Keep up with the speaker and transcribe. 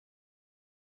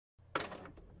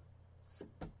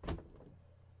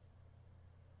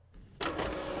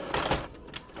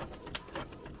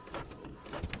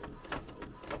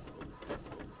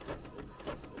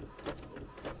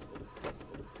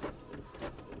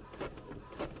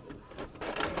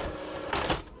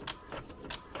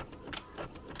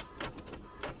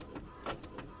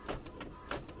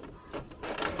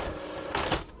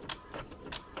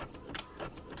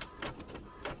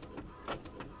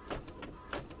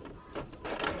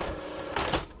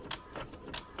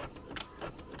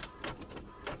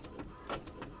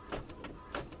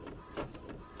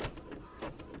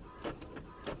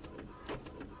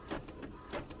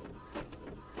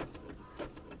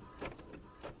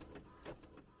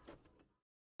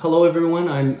Hello, everyone.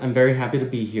 I'm very happy to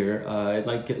be here. I'd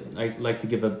like to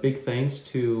give a big thanks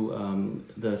to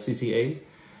the CCA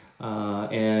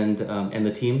and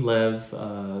the team, Lev,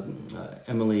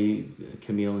 Emily,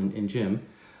 Camille, and Jim.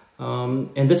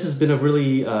 And this has been a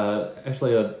really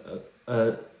actually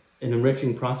an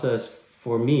enriching process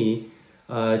for me,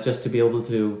 just to be able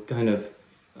to kind of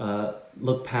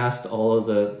look past all of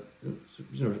the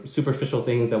sort of superficial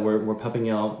things that we're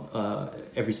pumping out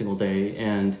every single day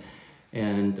and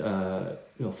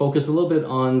focus a little bit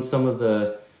on some of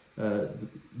the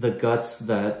guts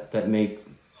that make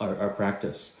our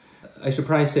practice. I should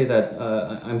probably say that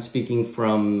I'm speaking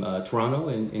from Toronto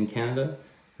in Canada.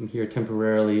 I'm here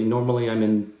temporarily. Normally I'm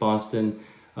in Boston,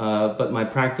 but my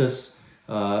practice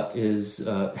is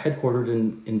headquartered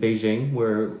in Beijing,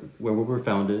 where we were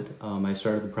founded. I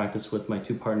started the practice with my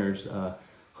two partners, He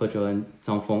and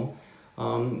Zang Feng.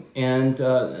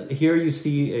 Here you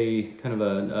see a kind of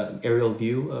an aerial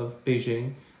view of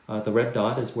Beijing. The red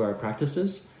dot is where our practice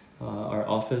is, our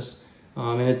office.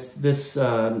 And it's this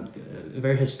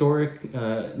very historic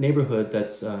neighborhood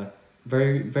that's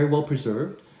very, very well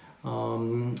preserved.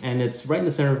 And it's right in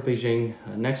the center of Beijing,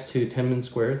 next to Tiananmen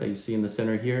Square that you see in the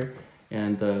center here,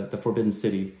 and the Forbidden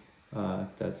City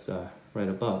that's right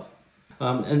above.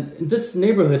 And this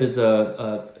neighborhood is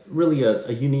really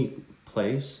a unique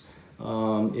place.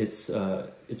 It's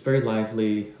very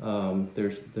lively.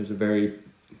 There's a very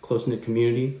close-knit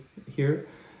community here,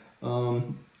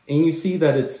 and you see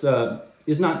that it's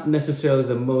not necessarily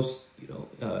the most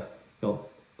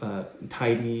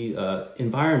tidy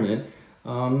environment,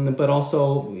 but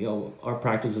also our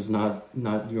practice is not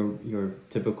your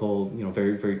typical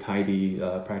very, very tidy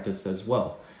practice as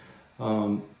well.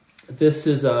 This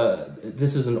is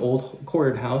an old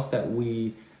quartered house that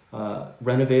we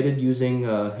renovated using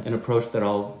an approach that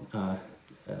I'll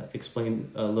explain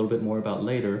a little bit more about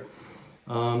later.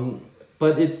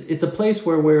 But it's a place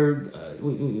where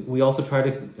we also try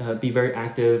to be very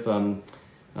active,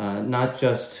 not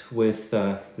just with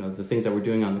the things that we're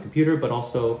doing on the computer, but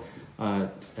also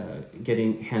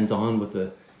getting hands-on with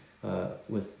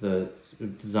the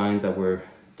designs that we're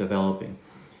developing.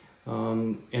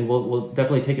 And we'll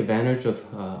definitely take advantage of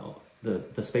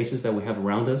the spaces that we have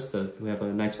around us. We have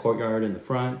a nice courtyard in the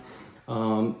front,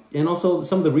 and also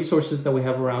some of the resources that we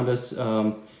have around us.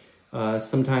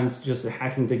 Sometimes just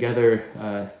hacking together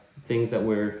things that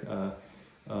we're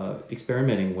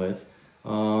experimenting with,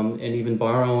 and even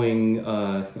borrowing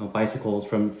bicycles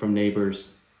from neighbors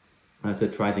to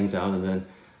try things out, and then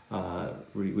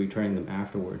returning them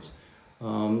afterwards.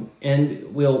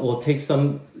 And we'll take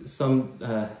some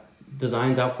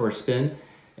designs out for a spin,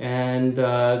 and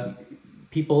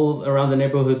people around the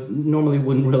neighborhood normally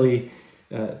wouldn't really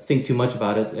think too much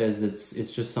about it, as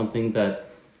it's just something that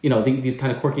these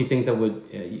kind of quirky things that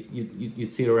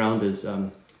you'd see around is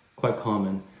quite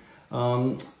common.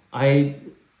 I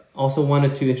also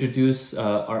wanted to introduce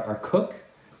our cook.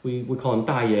 We call him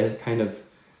大爷, kind of,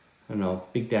 I don't know,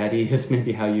 Big Daddy is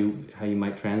maybe how you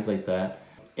might translate that.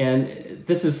 And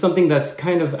this is something that's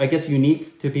kind of, I guess,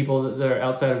 unique to people that are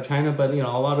outside of China. But a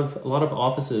lot of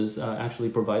offices actually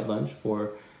provide lunch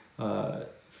for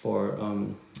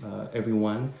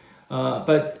everyone.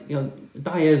 But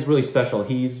Daya is really special.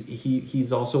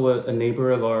 He's also a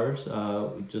neighbor of ours.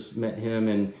 We just met him,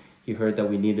 and he heard that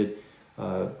we needed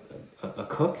a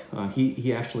cook.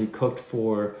 He actually cooked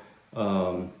for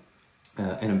an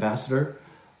ambassador.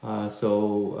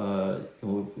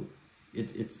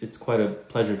 It's quite a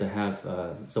pleasure to have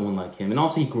someone like him. And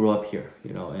also he grew up here,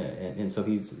 and so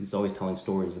he's always telling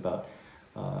stories about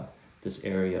this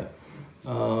area.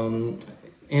 And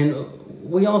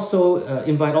we also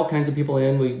invite all kinds of people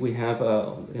in. We have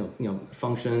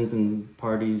functions and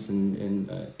parties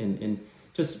and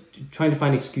just trying to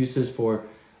find excuses for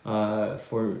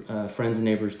friends and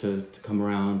neighbors to come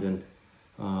around and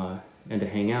to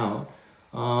hang out.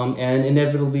 And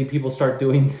inevitably people start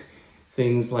doing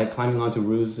things like climbing onto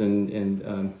roofs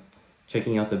and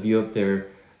checking out the view up there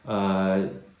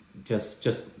just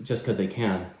because they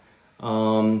can.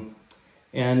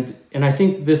 And I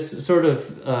think this sort of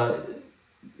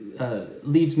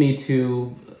leads me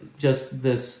to just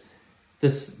this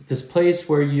place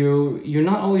where you're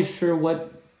not always sure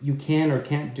what you can or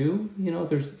can't do.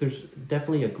 There's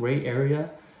definitely a gray area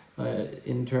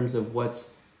in terms of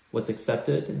what's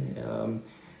accepted,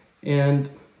 and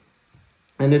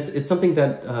it's something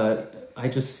that I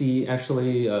just see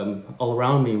actually all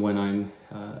around me when I'm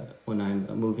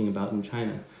moving about in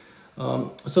China.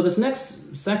 So this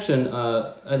next section,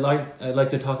 I'd like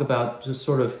to talk about just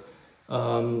sort of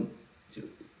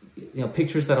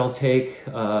pictures that I'll take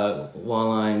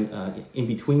while I'm in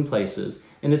between places,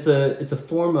 and it's a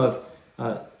form of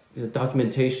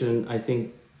documentation. I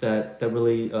think that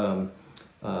really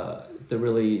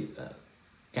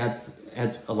adds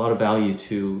a lot of value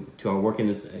to our work, and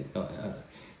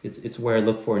it's where I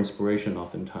look for inspiration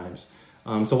oftentimes.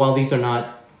 So while these are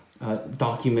not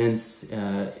documents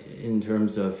in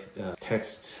terms of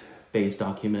text-based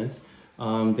documents,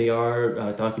 they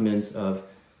are documents of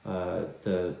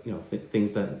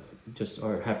things that just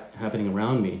are happening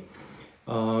around me,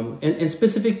 and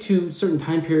specific to certain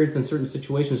time periods and certain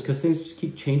situations, because things just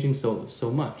keep changing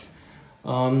so much.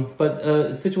 But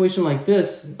a situation like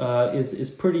this is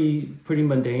pretty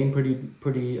mundane,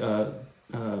 pretty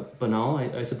banal,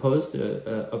 I suppose,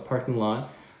 a parking lot.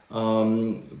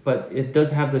 But it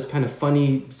does have this kind of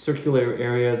funny circular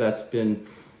area that's been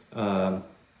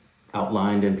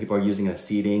outlined, and people are using it as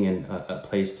seating and a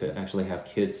place to actually have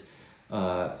kids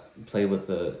play with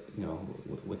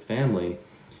with family.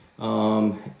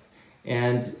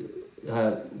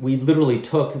 We literally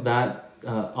took that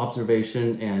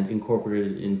observation and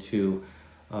incorporated it into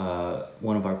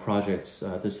one of our projects.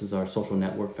 This is our social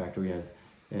network factory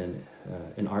and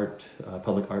an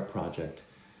public art project.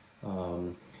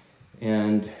 You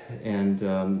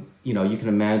can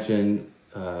imagine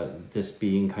this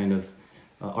being kind of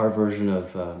our version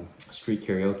of street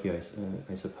karaoke,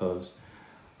 I suppose.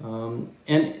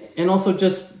 And also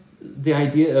just the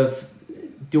idea of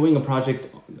doing a project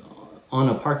on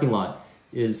a parking lot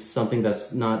is something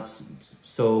that's not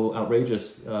so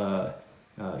outrageous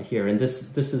here. And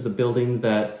this is a building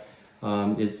that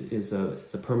is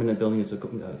a permanent building. It's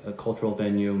a cultural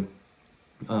venue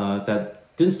that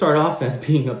didn't start off as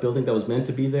being a building that was meant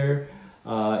to be there.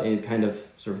 It kind of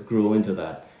sort of grew into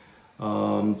that.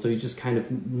 So you just kind of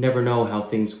never know how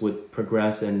things would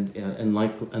progress, and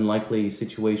unlikely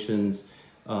situations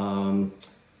can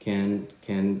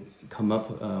come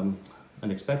up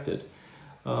unexpected.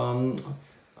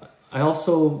 I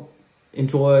also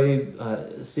enjoy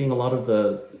seeing a lot of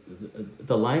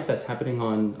the life that's happening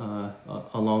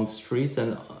along streets,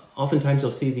 and oftentimes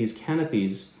you'll see these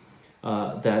canopies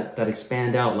that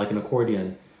expand out like an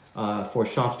accordion for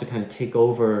shops to kind of take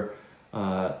over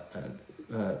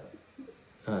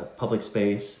public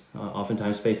space,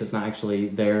 oftentimes space that's not actually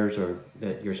theirs or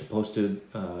that you're supposed to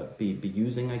be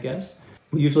using, I guess.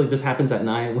 Usually this happens at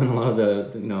night when a lot of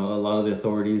the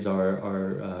authorities are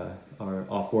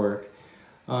off work.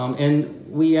 And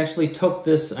we actually took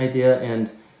this idea and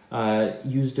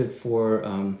used it for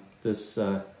this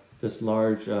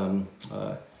large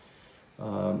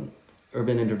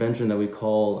urban intervention that we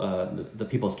call the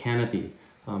People's Canopy.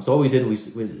 So what we did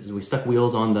was we stuck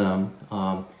wheels on them,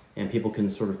 and people can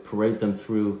sort of parade them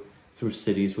through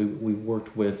cities. We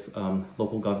worked with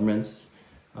local governments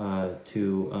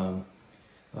to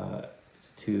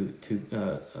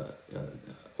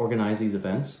organize these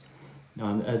events.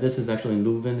 This is actually in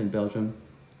Leuven in Belgium,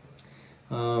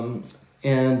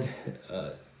 and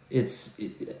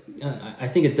I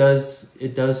think it does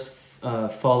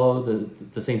follow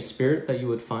the same spirit that you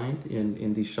would find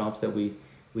in these shops that we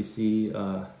see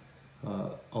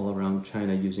all around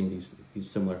China using these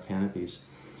similar canopies.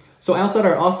 So outside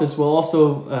our office, we'll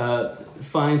also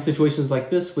find situations like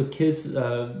this with kids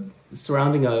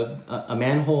surrounding a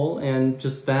manhole, and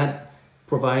just that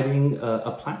providing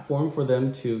a platform for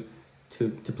them to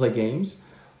play games.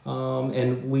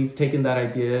 And we've taken that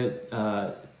idea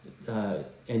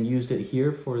and used it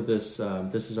here for this.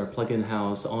 This is our plug-in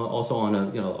house, also on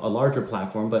a larger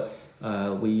platform, but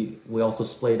we also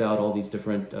splayed out all these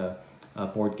different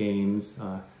board games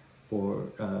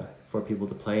for people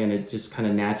to play, and it just kind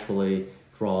of naturally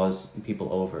draws people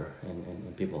over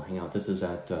and people hang out. This is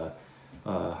at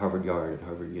Harvard Yard at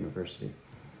Harvard University.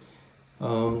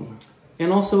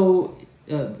 And also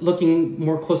looking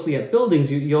more closely at buildings,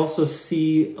 you also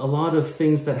see a lot of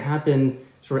things that happen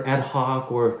sort of ad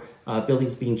hoc, or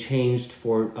buildings being changed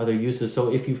for other uses.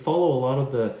 So if you follow a lot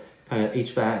of the kind of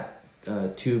HVAC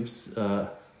tubes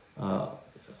that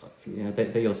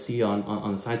you'll see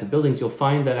on the sides of buildings, you'll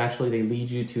find that actually they lead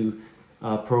you to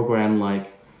a program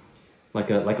like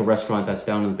a restaurant that's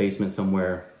down in the basement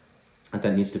somewhere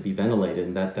that needs to be ventilated,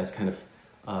 and that's kind of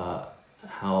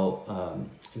how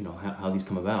these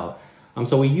come about.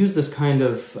 So we use this kind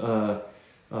of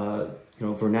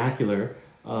vernacular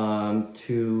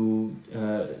to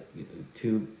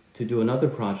do another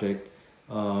project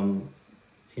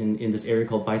in this area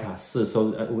called Baitasi.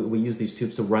 So we use these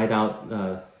tubes to write out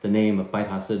the name of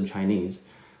Baitasi in Chinese,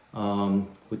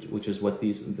 which is what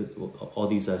all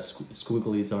these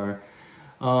squigglies are.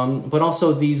 But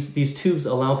also these tubes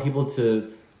allow people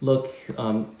to look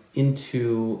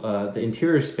into the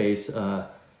interior space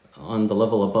on the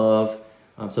level above.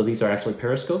 So these are actually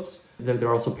periscopes. There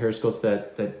are also periscopes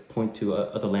that point to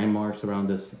other landmarks around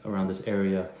this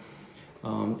area.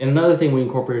 And another thing we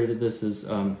incorporated this is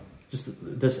just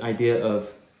this idea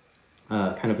of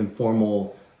kind of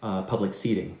informal public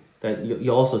seating that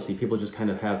you also see. People just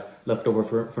kind of have leftover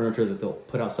furniture that they'll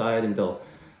put outside, and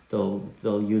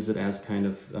they'll use it as kind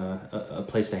of a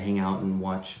place to hang out and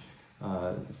watch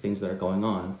things that are going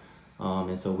on.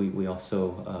 And so we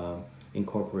also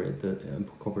incorporated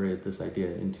this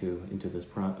idea into this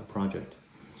project.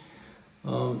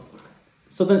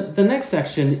 So the next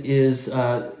section is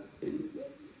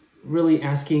really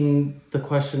asking the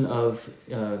question of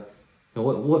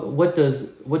what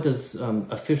does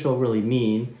official really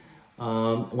mean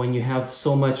when you have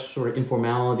so much sort of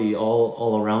informality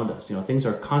all around us. Things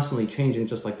are constantly changing,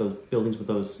 just like those buildings with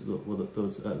those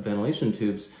ventilation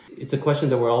tubes. It's a question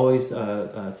that we're always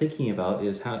thinking about: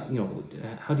 is how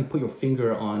do you put your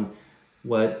finger on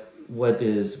what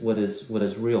is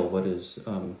real? What is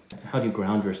how do you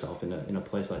ground yourself in a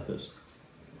place like this?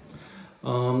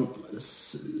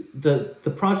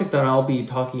 The project that I'll be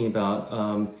talking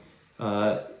about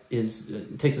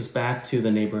takes us back to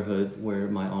the neighborhood where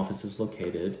my office is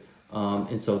located,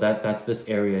 and so that's this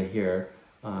area here,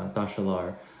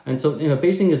 Dashalar. And so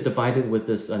Beijing is divided with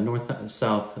this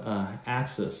north-south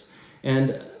axis,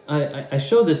 and I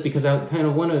show this because I kind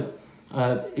of want to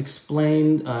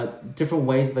explain different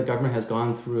ways the government has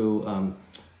gone through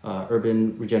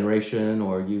urban regeneration,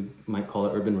 or you might call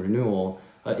it urban renewal.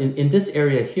 In this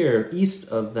area here, east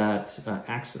of that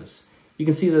axis, you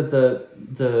can see that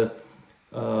the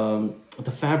urban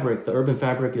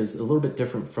fabric is a little bit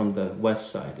different from the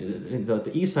west side.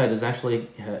 The east side is actually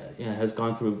has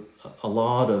gone through a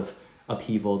lot of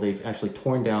upheaval. They've actually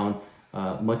torn down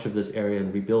much of this area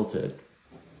and rebuilt it,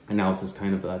 and now it's this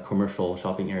kind of a commercial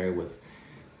shopping area with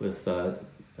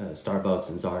Starbucks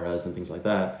and Zara's and things like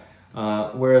that.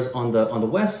 Whereas on the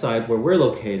west side, where we're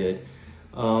located,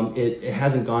 it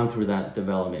hasn't gone through that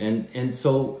development, and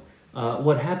so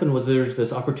what happened was there's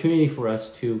this opportunity for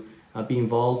us to be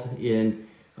involved in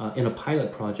a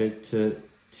pilot project to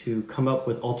come up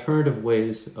with alternative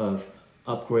ways of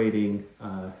upgrading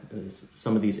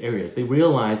some of these areas. They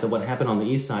realized that what happened on the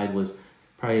east side was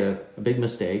probably a big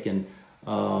mistake, and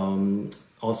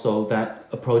also that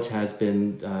approach has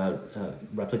been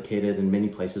replicated in many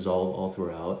places all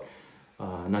throughout.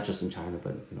 Not just in China,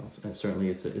 but certainly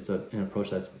it's an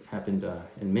approach that's happened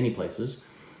in many places,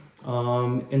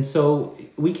 and so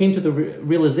we came to the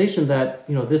realization that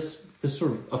this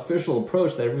sort of official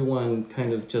approach that everyone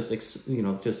kind of just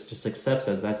accepts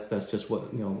as that's just what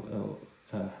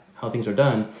how things are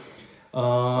done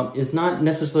is not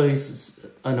necessarily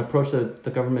an approach that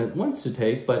the government wants to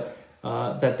take, but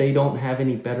that they don't have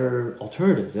any better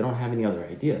alternatives. They don't have any other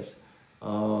ideas.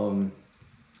 And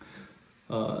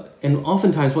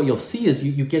oftentimes what you'll see is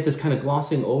you get this kind of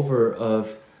glossing over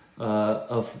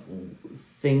of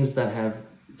things that have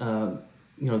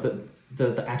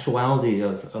the actuality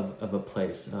of a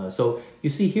place. So you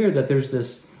see here that there's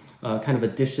this kind of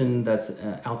addition that's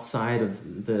outside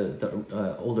of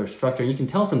the older structure. You can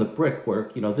tell from the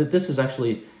brickwork, that this is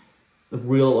actually the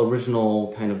real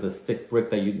original kind of the thick brick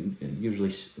that you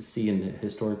usually see in the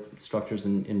historic structures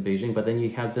in Beijing. But then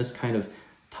you have this kind of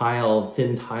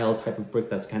thin tile type of brick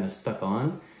that's kind of stuck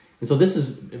on. And so this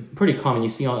is pretty common. You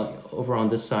see over on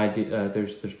this side,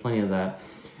 there's plenty of that.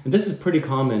 And this is pretty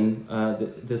common,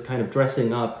 this kind of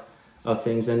dressing up of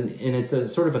things. And it's a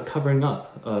sort of a covering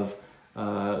up of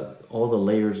all the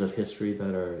layers of history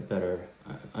that are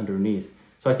underneath.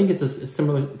 So I think it's a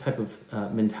similar type of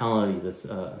mentality, this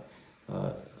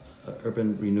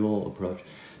urban renewal approach.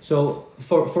 So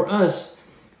for us,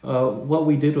 what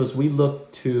we did was we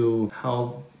looked to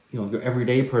how your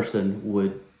everyday person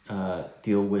would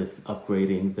deal with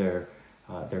upgrading their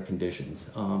conditions.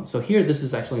 So here, this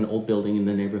is actually an old building in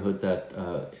the neighborhood that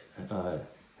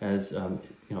has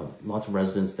lots of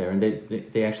residents there, and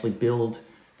they actually built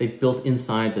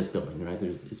inside this building. Right,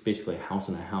 it's basically a house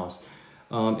in a house,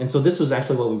 and so this was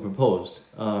actually what we proposed.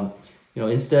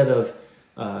 Instead of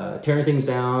tearing things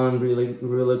down, really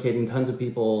relocating tons of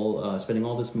people, spending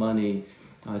all this money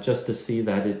just to see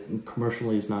that it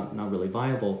commercially is not really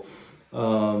viable.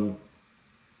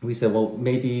 We said, well,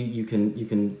 maybe you can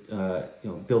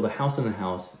build a house in a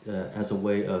house as a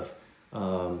way of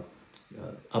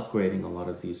upgrading a lot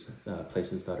of these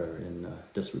places that are in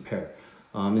disrepair.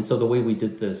 And so the way we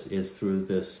did this is through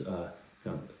this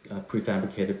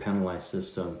prefabricated panelized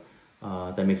system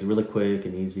that makes it really quick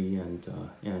and easy and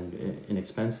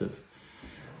inexpensive.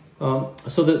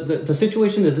 So the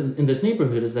situation is in this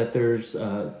neighborhood is that there's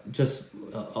just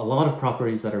a lot of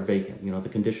properties that are vacant. The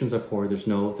conditions are poor. There's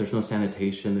no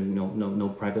sanitation. There's no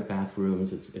private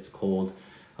bathrooms. It's cold.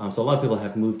 So a lot of people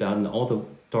have moved out, and all the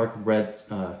dark red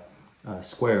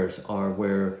squares are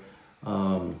where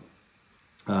you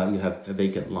have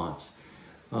vacant lots.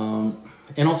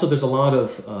 And also there's a lot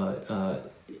of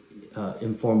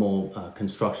informal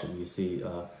construction. You see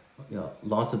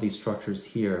lots of these structures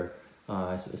here,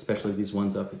 especially these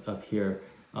ones up here.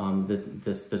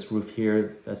 This roof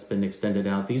here that's been extended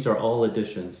out. These are all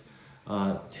additions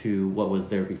to what was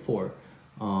there before.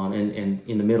 And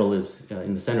in the middle is,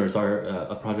 in the center is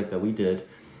a project that we did.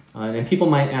 And people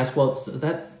might ask, well, so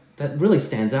that really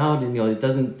stands out, and it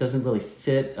doesn't really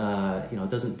fit. It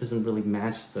doesn't really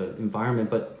match the environment.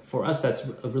 But for us, that's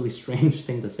a really strange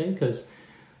thing to say, because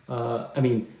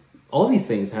all these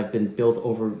things have been built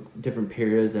over different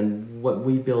periods, and what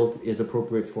we built is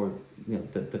appropriate for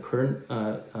the current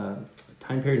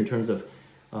time period in terms of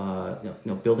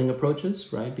building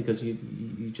approaches, right? Because you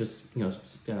just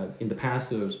in the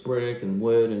past there was brick and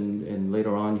wood, and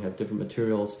later on you have different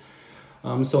materials.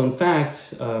 So in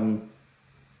fact,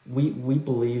 we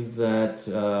believe that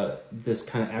this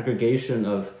kind of aggregation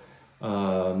of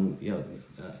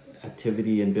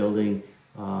activity and building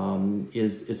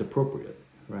is appropriate,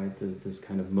 right? This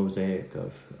kind of mosaic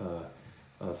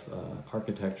of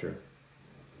architecture.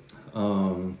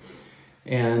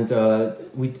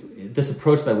 This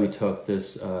approach that we took,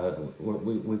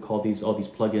 we call all these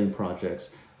plug-in projects,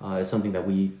 is something that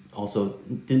we also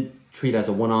didn't treat as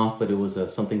a one-off, but it was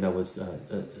something that was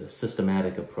a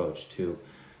systematic approach to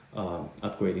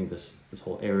upgrading this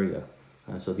whole area.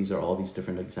 So these are all these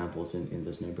different examples in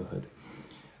this neighborhood.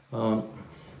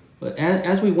 But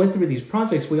as we went through these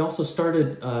projects, we also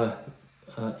started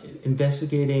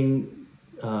investigating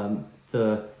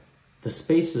the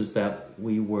spaces that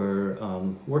we were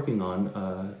working on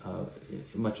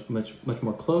much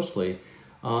more closely,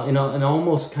 in an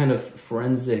almost kind of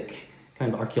forensic,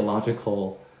 kind of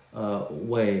archaeological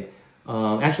way.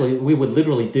 Actually, we would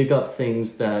literally dig up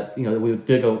things that we would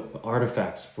dig up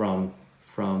artifacts from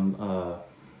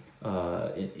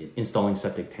installing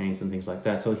septic tanks and things like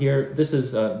that. So here, this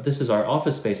is our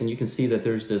office space, and you can see that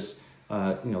there's this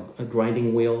a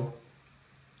grinding wheel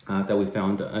that we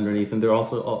found underneath, and there are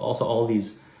also all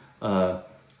these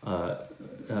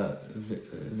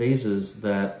vases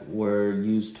that were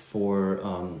used for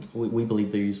we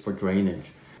believe they're used for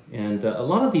drainage. And a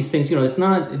lot of these things, it's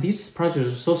not, these projects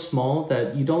are so small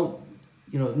that you don't,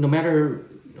 no matter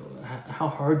how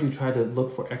hard you try to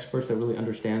look for experts that really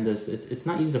understand this, it's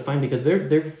not easy to find, because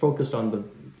they're focused on the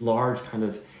large kind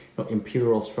of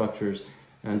imperial structures,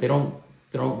 and they don't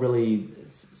really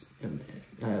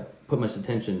put much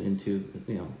attention into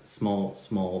small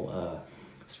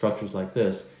structures like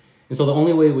this. And so the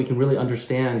only way we can really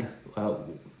understand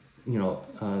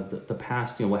the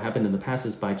past, what happened in the past,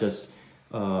 is by just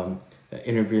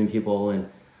interviewing people and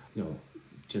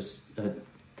just kind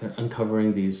of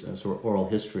uncovering these sort of oral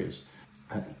histories.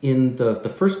 In the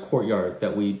first courtyard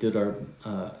that we did our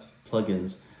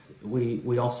plugins,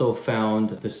 we also found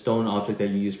the stone object that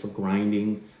you use for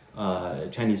grinding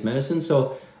Chinese medicine.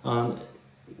 So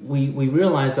we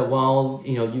realized that while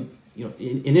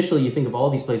initially you think of all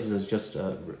these places as just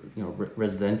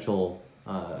residential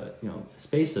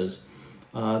spaces,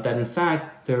 that in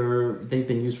fact they've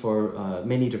been used for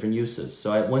many different uses.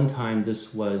 So at one time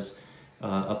this was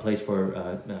a place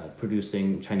for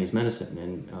producing Chinese medicine,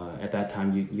 and at that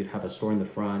time you'd have a store in the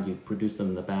front, you'd produce them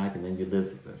in the back, and then you'd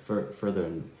live further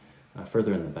in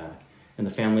the back. And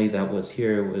the family that was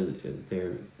here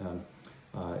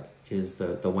is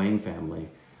the Wang family,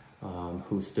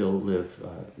 who still live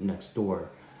next door.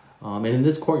 And in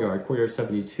this courtyard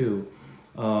 72,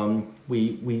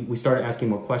 we started asking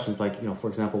more questions, like, for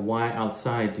example, why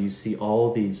outside do you see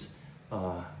all these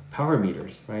power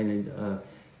meters, right? And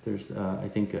there's I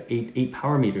think eight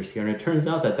power meters here, and it turns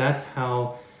out that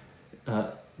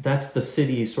that's the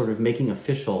city sort of making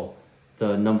official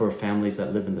the number of families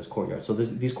that live in this courtyard. So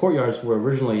these courtyards were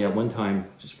originally at one time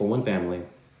just for one family,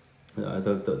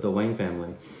 the Wang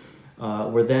family,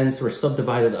 were then sort of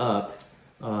subdivided up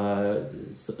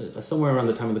somewhere around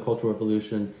the time of the Cultural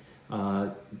Revolution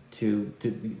to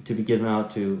be given out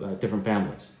to different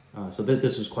families. So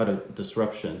this was quite a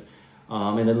disruption.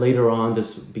 And then later on,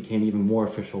 this became even more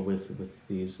official with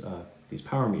these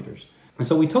power meters. And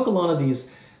so we took a lot of these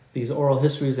oral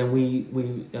histories, and we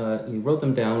wrote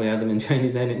them down. We had them in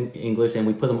Chinese and in English, and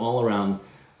we put them all around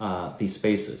these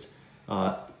spaces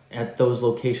at those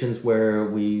locations where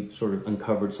we sort of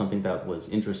uncovered something that was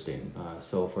interesting.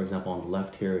 So, for example, on the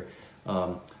left here,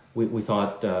 we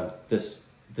thought this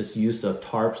use of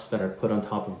tarps that are put on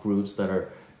top of roofs that are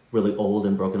really old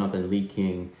and broken up and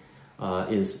leaking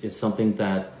is something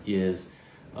that is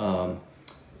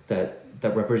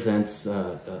that represents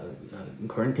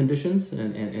current conditions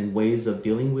and ways of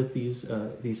dealing with these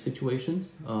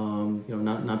situations.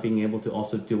 Not being able to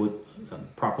also do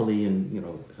it properly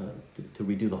and to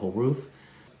redo the whole roof.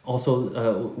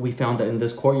 Also, we found that in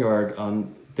this courtyard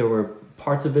there were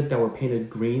parts of it that were painted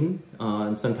green,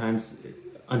 and sometimes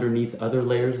underneath other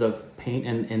layers of paint,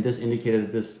 and this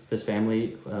indicated this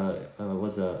family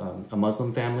was a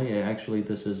Muslim family. Actually,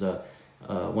 this is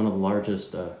one of the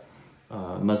largest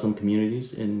Muslim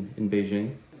communities in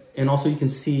Beijing. And also you can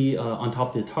see on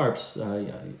top of the tarps,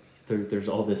 there's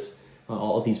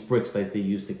all these bricks that they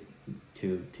use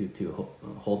to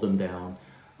hold them down.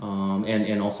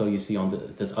 And also you see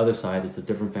on this other side, it's a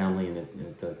different family, and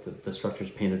the structure is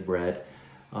painted red.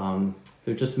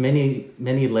 There are just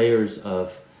many layers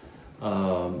of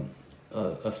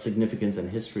significance and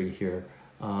history here.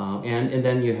 And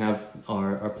then you have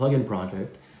our plugin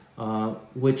project,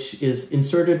 which is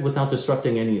inserted without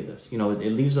disrupting any of this.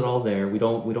 It leaves it all there. We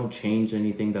don't change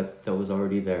anything that was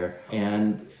already there.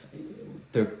 And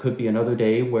there could be another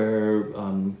day where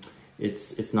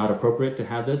it's not appropriate to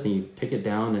have this, and you take it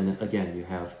down, and again you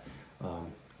have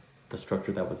the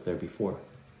structure that was there before.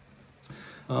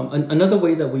 Another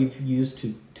way that we've used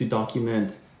to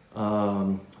document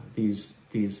these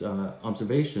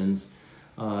observations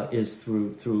is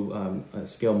through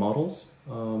scale models.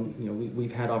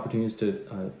 We've had opportunities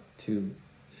to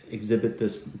exhibit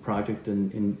this project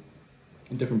in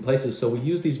different places. So we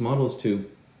use these models to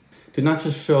not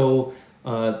just show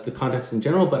the context in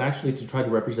general, but actually to try to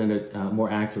represent it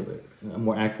more accurately,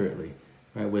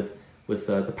 right? With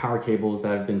the power cables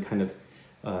that have been kind of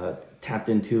tapped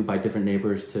into by different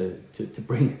neighbors to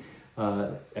bring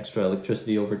extra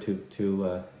electricity over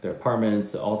to their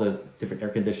apartments, all the different air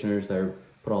conditioners that are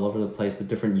put all over the place, the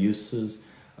different uses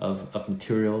of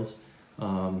materials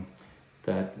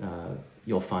that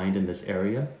you'll find in this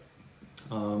area.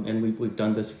 And we've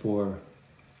done this for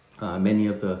many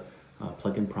of the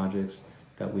plugin projects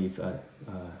that we've had.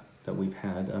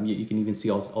 You can even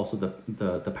see also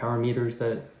the power meters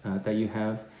that you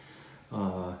have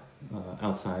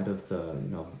outside of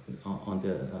on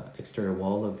the exterior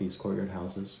wall of these courtyard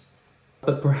houses.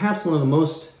 But perhaps one of the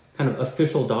most kind of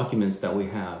official documents that we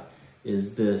have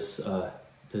is this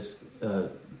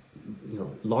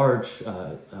large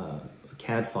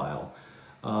CAD file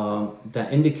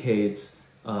that indicates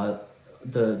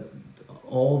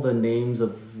all the names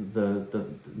of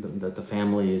the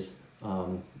families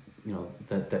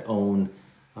that own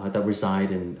that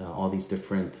reside in all these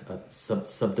different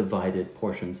subdivided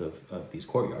portions of these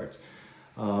courtyards,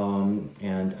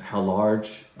 and how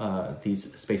large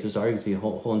these spaces are. You see, a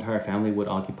whole entire family would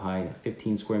occupy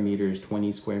 15 square meters,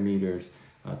 20 square meters.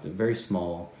 They're very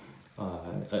small.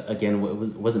 Again,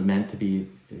 it wasn't meant to be.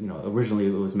 Originally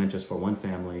it was meant just for one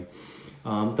family.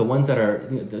 The ones that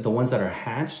are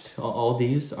hatched, all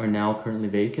these are now currently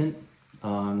vacant.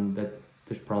 That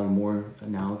there's probably more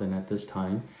now than at this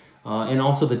time. And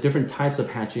also the different types of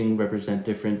hatching represent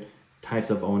different types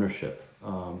of ownership.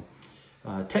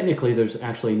 Technically, there's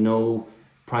actually no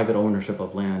private ownership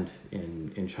of land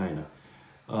in China.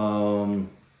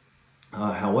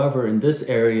 However, in this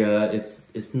area,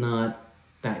 it's not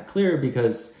that clear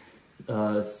because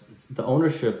the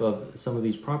ownership of some of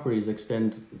these properties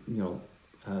extend,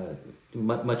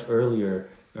 much earlier,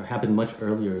 or happened much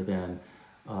earlier than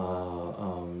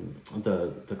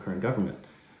the current government.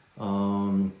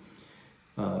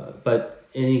 But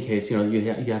in any case,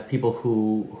 you have people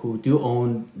who do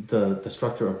own the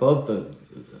structure above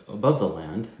the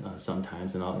land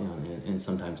sometimes, and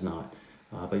sometimes not.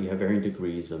 But you have varying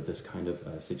degrees of this kind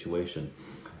of situation.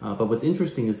 But what's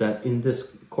interesting is that in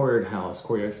this courtyard house,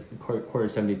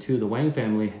 courtyard 72, the Wang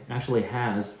family actually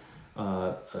has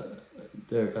a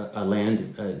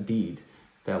land deed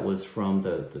that was from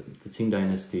the Qing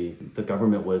dynasty. The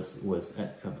government was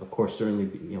of course certainly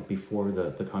before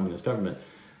the communist government.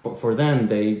 For them,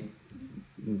 they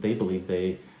believe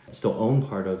they still own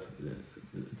part of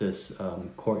this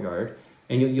courtyard.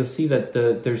 And you'll see that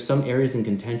there's some areas in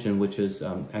contention, which is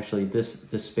actually this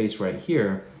space right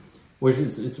here, which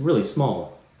it's really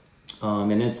small,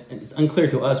 and it's unclear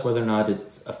to us whether or not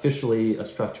it's officially a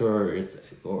structure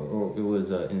or it was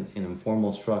an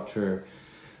informal structure.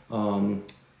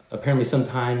 Apparently,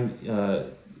 sometime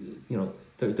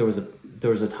there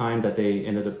was a time that they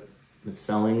ended up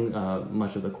selling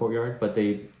much of the courtyard, but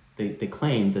they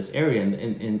claimed this area, and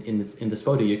in this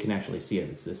photo you can actually see it.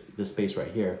 It's this space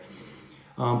right here.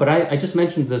 But I just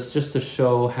mentioned this just to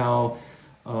show how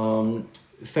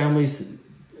families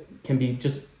can be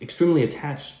just extremely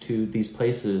attached to these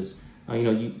places.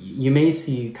 You may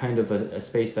see kind of a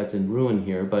space that's in ruin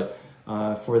here, but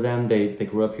for them, they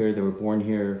grew up here, they were born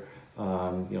here,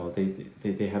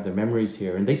 they have their memories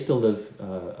here, and they still live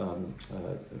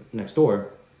next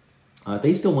door.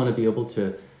 They still want to be able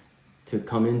to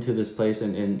come into this place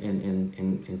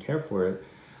and care for it.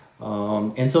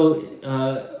 And so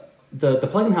the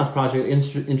plug-in house project,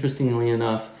 interestingly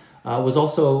enough, was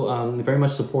also very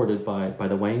much supported by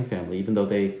the Wang family, even though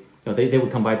they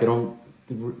would come by. They don't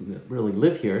really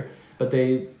live here, but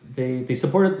they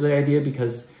supported the idea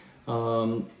because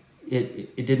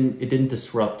it didn't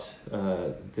disrupt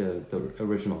the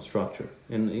original structure,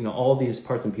 and all these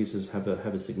parts and pieces have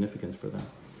a significance for them.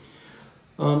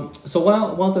 So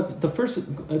while the first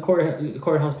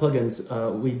courthouse plugins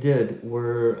we did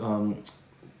were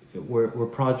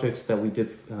projects that we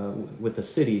did with the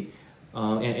city,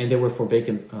 and they were for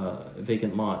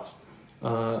vacant lots.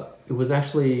 It was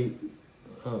actually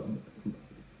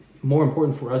more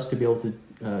important for us to be able to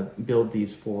build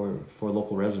these for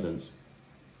local residents.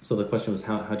 So the question was,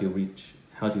 how do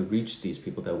you reach these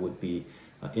people that would be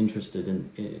interested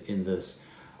in this?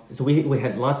 So we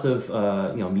had lots of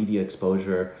media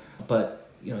exposure, but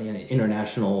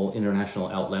international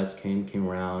outlets came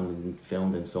around and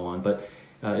filmed and so on. But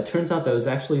it turns out that it was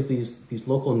actually these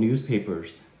local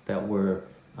newspapers that were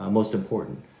most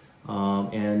important.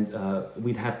 And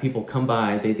we'd have people come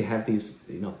by. They have these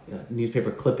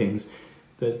newspaper clippings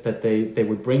that they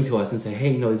would bring to us and say,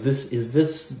 hey, is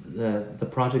this the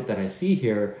project that I see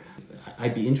here?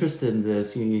 I'd be interested in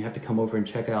this. You have to come over and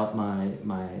check out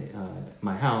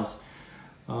my house.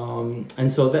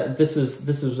 And so this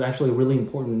is actually a really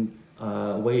important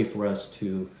way for us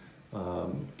to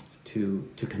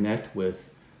connect with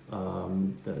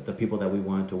the people that we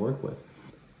wanted to work with.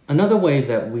 Another way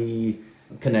that we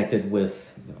connected with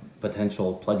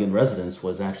potential plug-in residents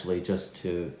was actually just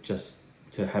to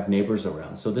have neighbors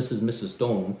around. So this is Mrs.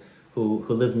 Dong, who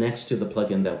lived next to the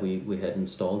plugin that we had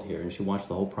installed here, and she watched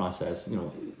the whole process.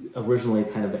 Originally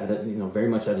kind of at very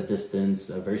much at a distance,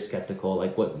 very skeptical,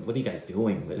 like what are you guys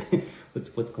doing?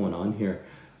 what's going on here?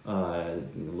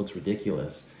 It looks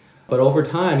ridiculous. But over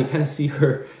time, you kind of see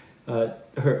her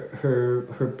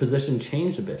position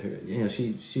changed a bit.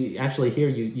 She actually here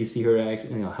you see her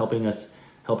helping us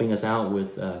out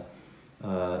with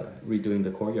redoing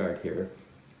the courtyard here.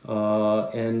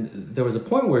 And there was a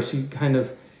point where she kind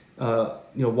of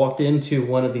walked into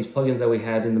one of these plugins that we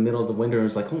had in the middle of the winter and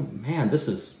was like, oh man, this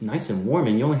is nice and warm,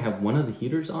 and you only have one of the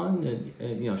heaters on,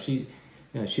 and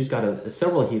she's got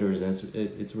several heaters, and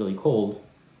it's really cold.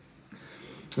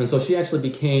 And so she actually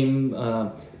became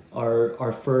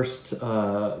our first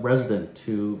resident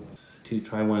to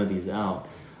try one of these out.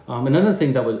 Another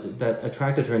thing that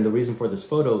attracted her, and the reason for this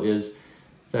photo, is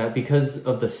that because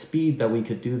of the speed that we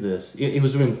could do this, it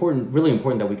was really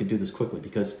important that we could do this quickly,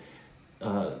 because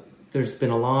there's been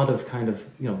a lot of kind of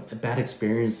bad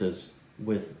experiences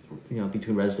with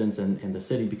between residents and the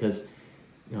city, because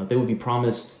they would be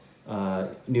promised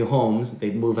new homes,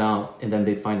 they'd move out, and then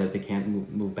they'd find that they can't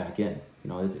move back in.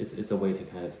 It's a way to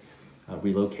kind of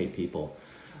relocate people.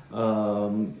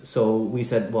 So we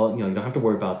said, well, you don't have to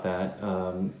worry about that.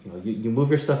 You move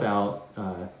your stuff out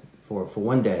for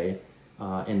one day,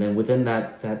 and then within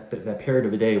that period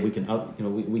of a day, we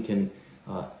can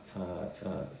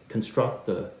construct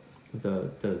the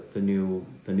new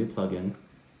plugin,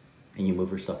 and you move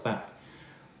your stuff back.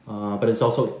 But it's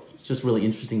also just really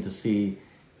interesting to see.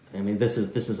 I mean, this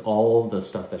is all the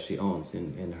stuff that she owns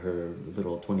in her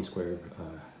little 20 square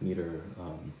meter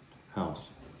house.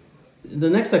 The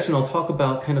next section, I'll talk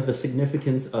about kind of the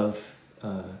significance of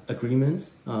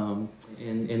agreements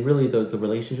and really the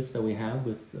relationships that we have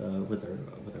with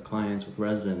our clients, with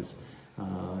residents,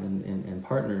 and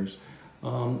partners.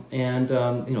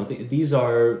 These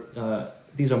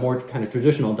are more kind of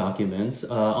traditional documents.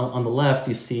 On the left,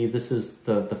 you see this is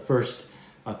the first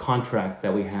contract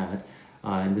that we had,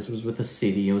 and this was with the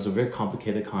city. It was a very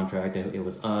complicated contract. It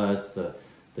was us, the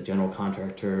general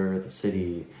contractor, the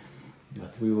city, a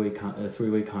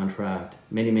three-way contract,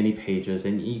 many pages,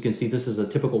 and you can see this is a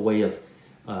typical way of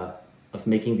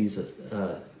making these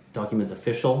documents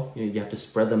official. You have to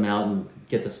spread them out and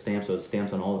get the stamp, so it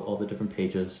stamps on all the different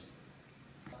pages.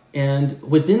 And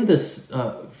within this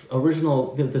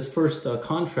this first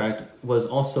contract was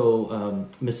also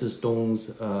Mrs.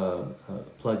 Dong's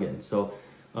plugin. So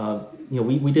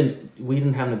we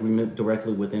didn't have an agreement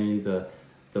directly with any of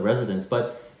the residents,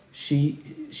 but she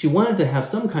wanted to have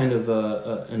some kind of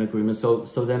an agreement.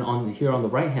 So then here on the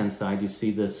right hand side, you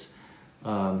see this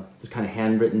kind of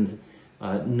handwritten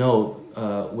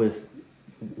note with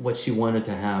what she wanted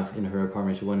to have in her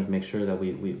apartment. She wanted to make sure that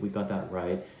we got that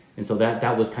right. And so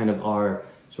that was kind of our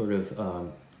sort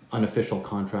of unofficial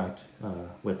contract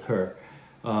with her.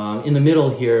 In the middle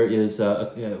here is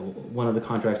one of the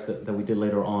contracts that we did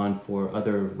later on for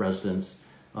other residents,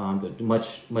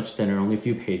 much thinner, only a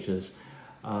few pages.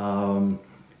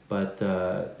 But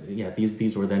yeah,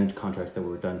 these were then contracts that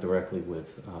were done directly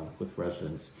with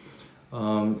residents.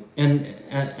 And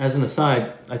as an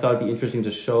aside, I thought it'd be interesting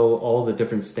to show all the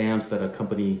different stamps that a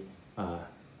company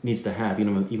needs to have,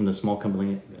 even a small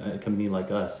company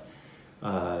like us,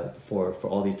 for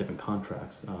all these different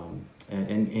contracts.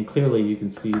 And clearly you can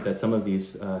see that some of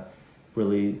these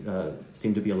really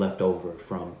seem to be a leftover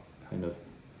from kind of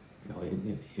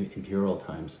imperial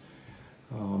times.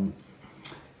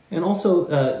 And also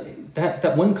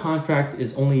that one contract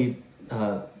is only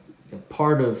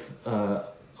part of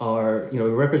our, it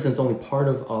represents only part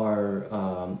of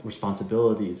our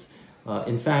responsibilities.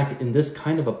 In fact, in this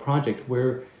kind of a project,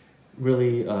 we're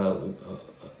really a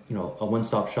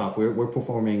one-stop shop. We're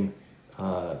performing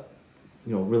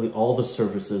really all the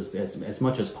services as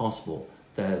much as possible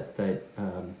that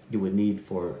you would need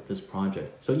for this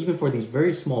project. So even for these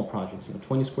very small projects,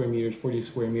 20 square meters, 40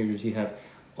 square meters, you have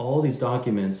all these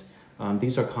documents.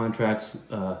 These are contracts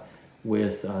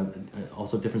with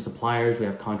also different suppliers. We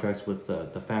have contracts with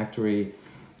the factory.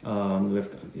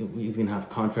 We even have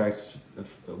contracts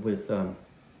with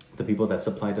the people that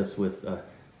supplied us with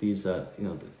these, the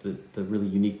really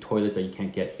unique toilets that you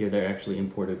can't get here. They're actually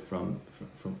imported from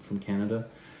Canada.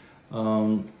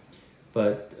 And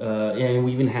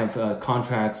we even have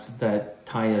contracts that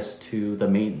tie us to the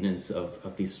maintenance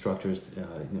of these structures,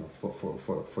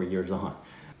 for years on.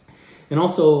 And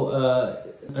also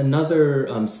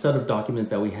another set of documents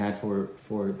that we had for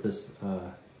this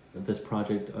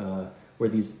project were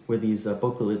these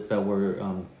booklets that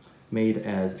were made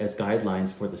as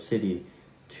guidelines for the city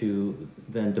to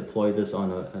then deploy this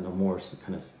on a more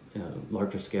kind of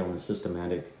larger scale and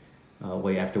systematic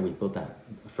way after we built that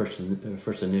first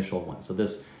initial one. So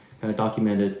this kind of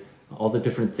documented all the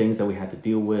different things that we had to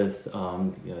deal with.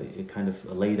 It kind of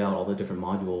laid out all the different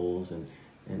modules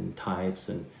and types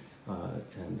and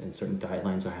certain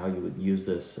guidelines on how you would use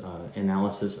this,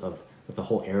 analysis of the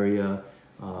whole area,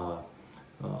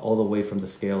 all the way from the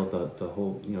scale of the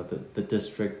whole, the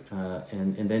district,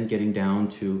 and then getting down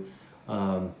to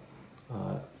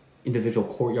individual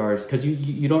courtyards, because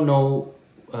you don't know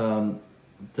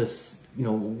this,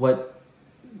 what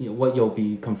you'll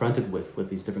be confronted with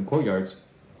these different courtyards,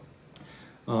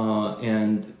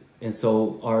 and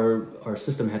so our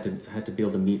system had to be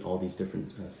able to meet all these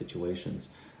different situations.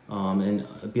 And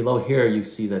below here you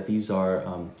see that these are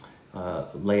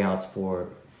layouts for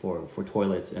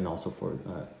toilets and also for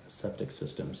septic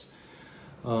systems.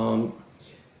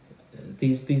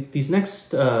 These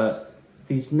next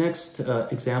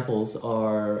examples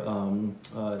are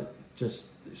just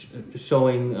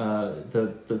showing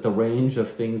the range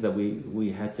of things that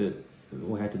we had to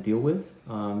deal with.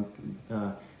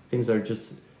 Things that are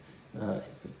just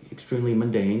extremely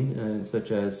mundane,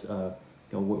 such as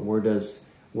where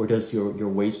does your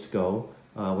waste go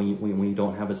when you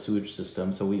don't have a sewage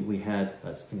system? So we had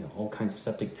all kinds of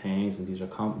septic tanks, and these are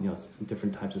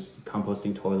different types of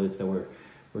composting toilets that we're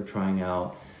trying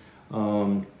out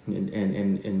and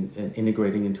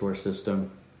integrating into our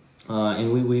system.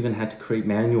 And we even had to create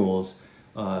manuals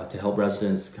to help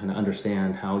residents kind of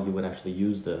understand how you would actually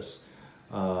use this,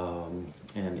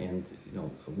 and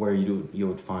where you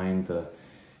would find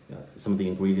some of the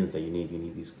ingredients that you need. You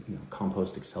need these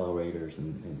compost accelerators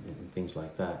and things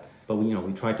like that. But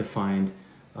we tried to find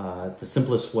the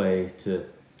simplest way to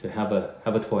have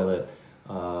a toilet,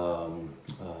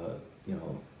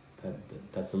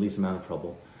 that's the least amount of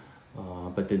trouble,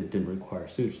 but didn't require a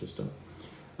sewage system.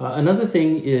 Another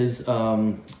thing is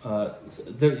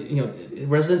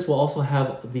residents will also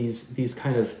have these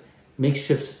kind of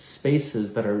makeshift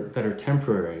spaces that are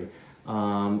temporary.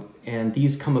 And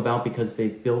these come about because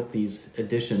they've built these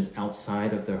additions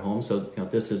outside of their home. So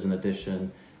this is an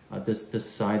addition, this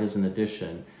side is an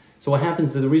addition. So what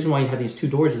happens, the reason why you have these two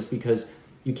doors is because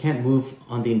you can't move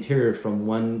on the interior from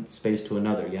one space to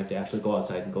another. You have to actually go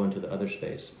outside and go into the other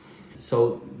space.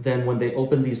 So then when they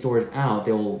open these doors out,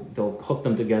 they'll hook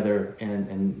them together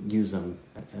and use them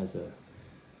as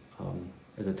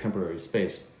a temporary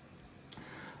space.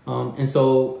 And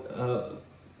so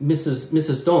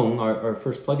Mrs. Dong, our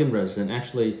first plug-in resident,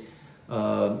 actually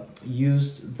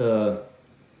used the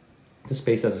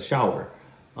space as a shower.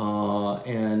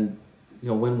 And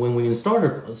when we installed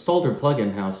her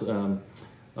plug-in house,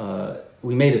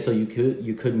 we made it so you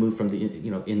could move from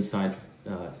the inside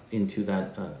into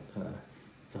that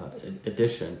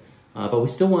addition, but we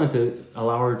still wanted to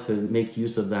allow her to make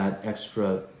use of that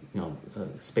extra,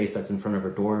 space that's in front of her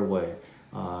doorway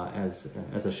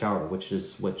as a shower, which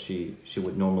is what she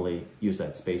would normally use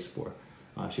that space for.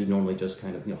 She would normally just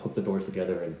kind of hook the doors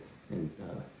together and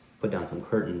put down some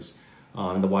curtains.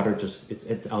 And the water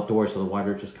it's outdoors, so the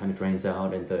water just kind of drains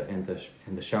out, and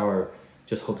the shower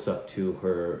just hooks up to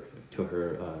her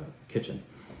kitchen.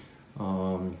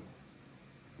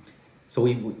 So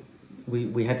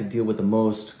we had to deal with the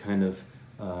most kind of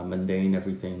mundane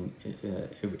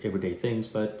everyday things,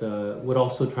 but would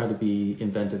also try to be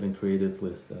inventive and creative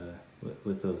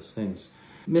with those things.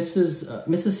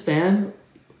 Mrs. Fan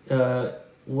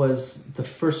was the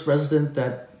first resident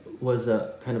that was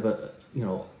a kind of a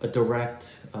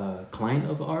direct client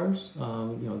of ours,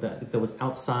 that was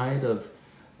outside of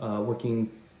working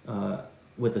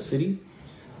with the city.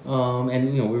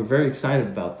 And we were very excited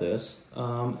about this.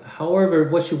 However,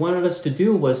 what she wanted us to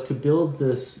do was to build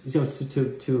this,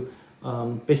 to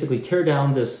basically tear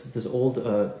down this old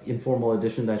informal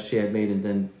addition that she had made, and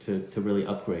then to really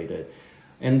upgrade it.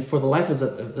 And for the life of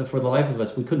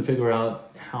us, we couldn't figure out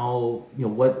how,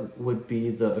 what would be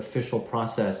the official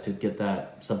process to get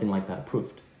something like that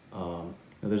approved.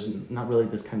 There's not really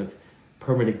this kind of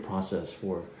permitting process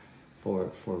for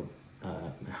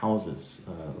houses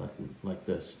like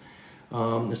this.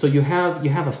 So you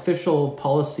have official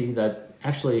policy that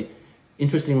actually,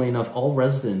 interestingly enough, all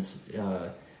residents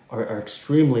are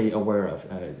extremely aware of.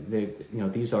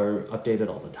 These are updated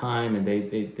all the time, and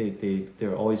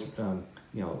they're always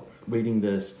reading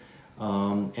this,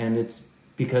 and it's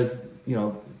because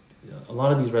a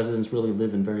lot of these residents really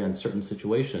live in very uncertain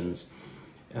situations,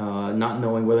 not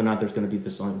knowing whether or not there's going to be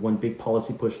this one big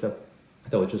policy push that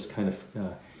would just kind of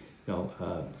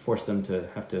force them to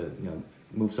have to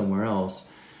move somewhere else.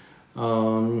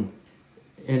 And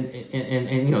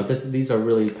these are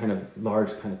really kind of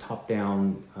large, kind of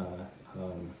top-down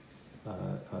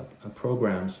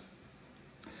programs.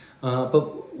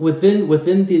 But within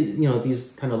the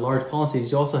these kind of large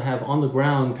policies, you also have on the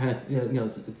ground kind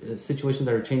of situations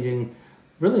that are changing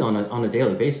really on a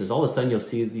daily basis. All of a sudden, you'll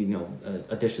see the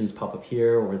additions pop up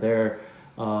here or there.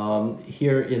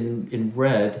 Here in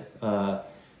red,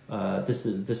 this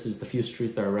is the few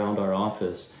streets that are around our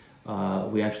office.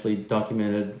 We actually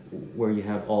documented where you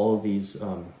have all of these,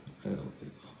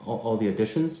 all the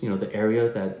additions. The area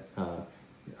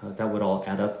that would all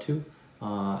add up to,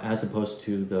 as opposed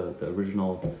to the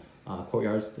original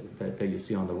courtyards that you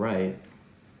see on the right.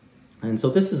 And so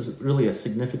this is really a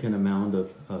significant amount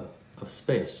of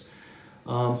space.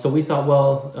 So we thought,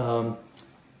 well,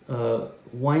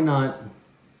 why not?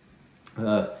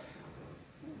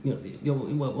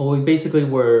 We basically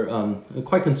were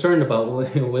quite concerned about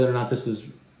whether or not this is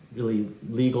really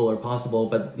legal or possible.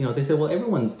 But they said, well,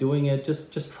 everyone's doing it.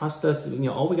 Just trust us.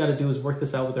 All we got to do is work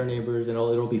this out with our neighbors, and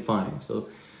it'll be fine. So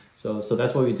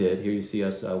that's what we did. Here you see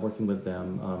us working with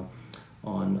them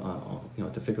on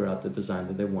to figure out the design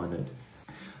that they wanted.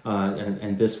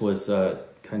 And this was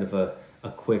kind of a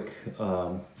quick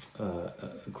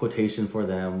quotation for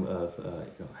them of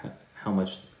how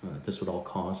much this would all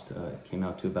cost. It came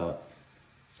out to about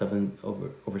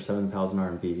over 7,000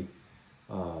 RMB,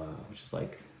 which is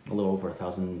like a little over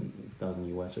 1,000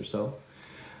 US or so.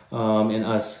 And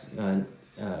us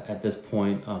at this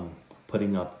point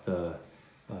putting up the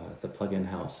plug-in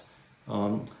house.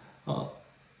 I'll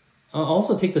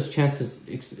also take this chance to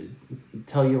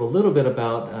tell you a little bit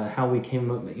about how we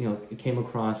came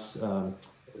across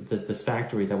this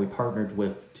factory that we partnered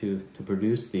with to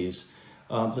produce these.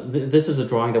 So this is a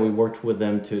drawing that we worked with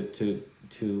them to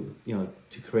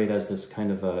create as this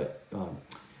kind of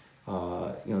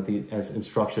as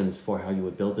instructions for how you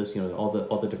would build this.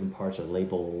 All the different parts are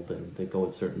labeled and they go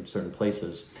at certain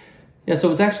places. Yeah,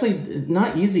 so it's actually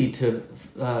not easy to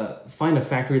find a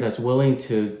factory that's willing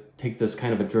to take this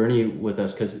kind of a journey with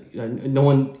us, because no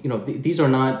one, these are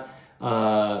not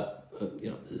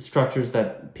structures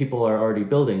that people are already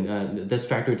building. This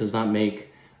factory does not make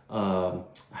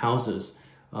houses,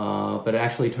 but it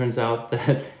actually turns out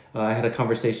that I had a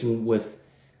conversation with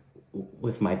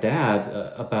my dad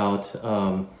about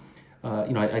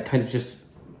I kind of just,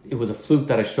 it was a fluke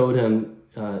that I showed him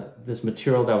this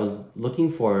material that I was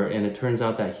looking for, and it turns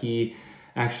out that he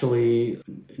actually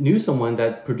knew someone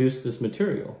that produced this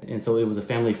material. And so it was a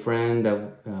family friend that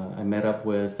I met up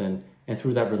with, and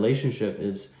through that relationship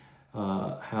is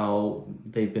how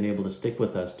they've been able to stick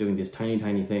with us doing these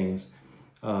tiny things,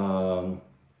 and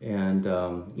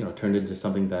turned into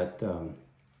something that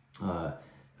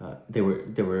they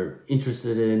were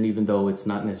interested in, even though it's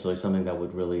not necessarily something that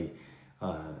would really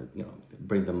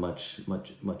bring them much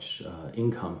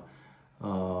income.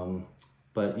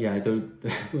 But yeah, I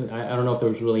don't know if there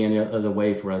was really any other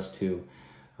way for us to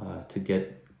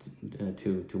get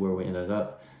to where we ended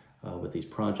up with these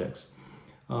projects.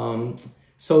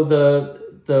 So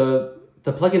the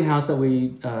plug-in house that we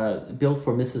built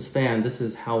for Mrs. Fan, this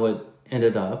is how it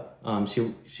ended up.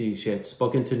 She had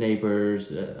spoken to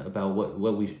neighbors about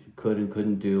what we could and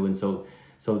couldn't do, and so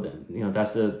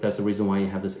that's the reason why you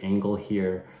have this angle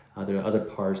here. There are other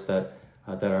parts that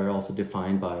are also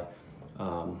defined by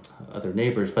other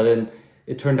neighbors. But then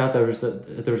it turned out there was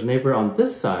a neighbor on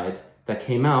this side that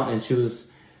came out, and she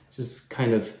was just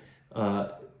kind of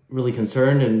really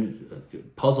concerned and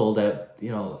puzzled at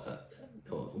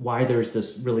why there's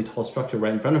this really tall structure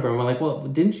right in front of her. And we're like, well,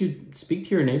 didn't you speak to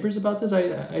your neighbors about this?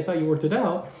 I thought you worked it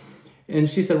out. And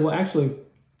she said, well, actually,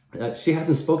 she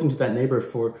hasn't spoken to that neighbor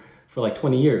for like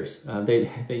 20 years. They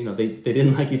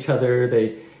didn't like each other.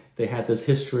 They had this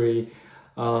history.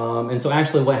 And so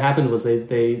actually what happened was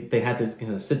they had to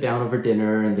kind of sit down over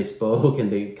dinner, and they spoke, and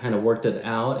they kind of worked it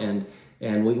out. And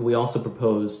we also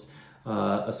proposed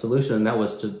a solution, and that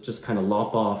was to just kind of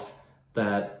lop off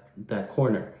that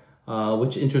corner,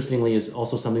 which interestingly is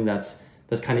also something that's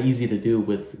kind of easy to do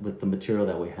with the material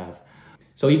that we have.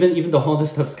 So even though all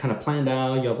this stuff's kind of planned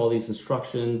out, you have all these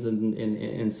instructions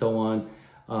and so on,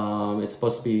 it's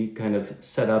supposed to be kind of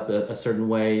set up a certain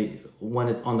way. When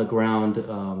it's on the ground,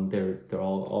 there are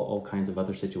all kinds of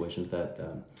other situations that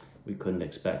we couldn't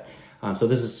expect. So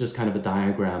this is just kind of a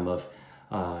diagram of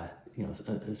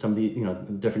some of the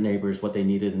different neighbors, what they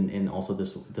needed, and also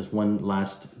this one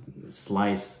last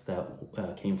slice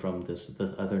that came from this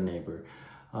other neighbor.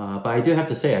 But I do have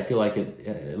to say, I feel like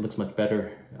it looks much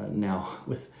better now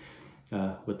with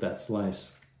that slice.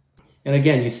 And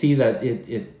again, you see that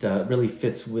it really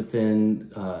fits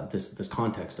within this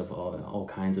context of all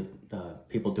kinds of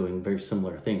people doing very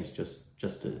similar things,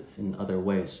 just in other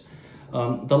ways.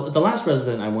 The last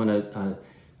resident I want to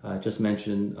just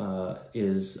mention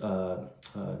is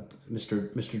Mr.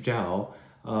 Zhao,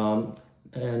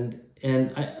 and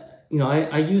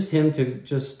I used him to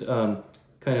just kind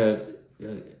of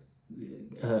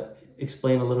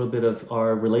explain a little bit of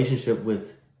our relationship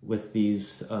with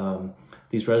these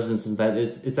residences, that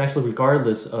it's actually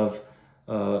regardless of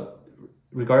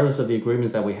the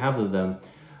agreements that we have with them,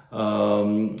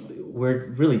 we're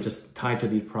really just tied to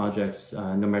these projects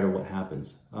no matter what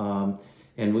happens.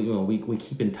 And we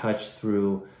keep in touch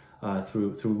through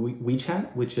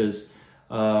WeChat, which is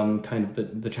kind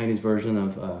of the Chinese version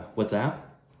of WhatsApp,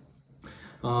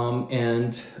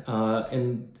 and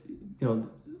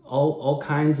all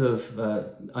kinds of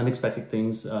unexpected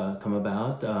things come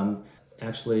about.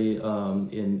 Actually,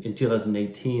 in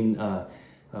 2018,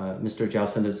 Mr. Zhao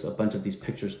sent us a bunch of these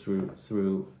pictures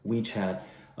through WeChat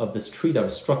of this tree that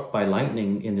was struck by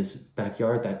lightning in his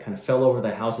backyard that kind of fell over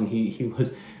the house, and he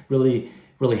was really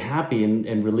happy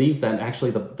and relieved that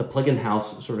actually the plug-in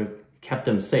house sort of kept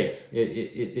him safe.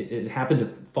 It happened to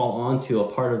fall onto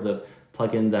a part of the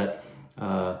plug-in that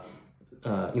part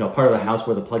of the house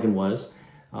where the plug-in was,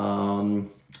 and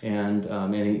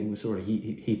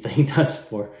he thanked us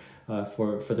for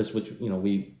this, which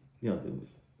we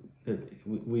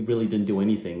really didn't do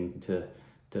anything to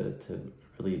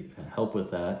really help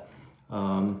with that.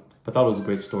 But that was a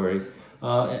great story.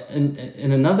 And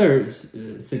in another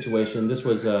situation, this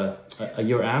was a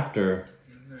year after,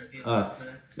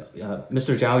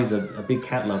 Mr. Zhao, he's a big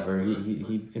cat lover.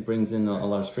 He brings in a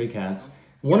lot of stray cats.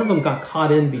 One of them got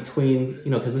caught in between,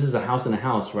 because this is a house and a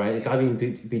house, right? It got in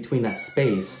between that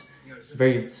space. It's a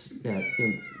very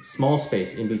small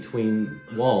space in between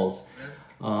walls.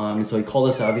 And so he called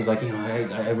us out. He's like,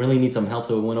 I really need some help.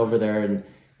 So we went over there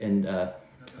and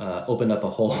opened up a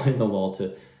hole in the wall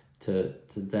to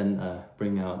then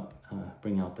bring out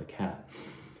the cat.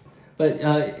 But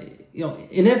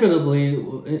inevitably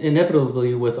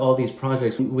with all these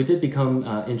projects, we did become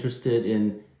interested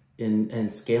in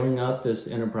scaling up this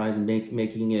enterprise and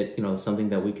making it something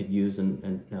that we could use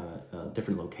in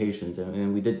different locations.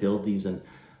 And we did build these in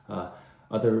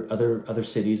other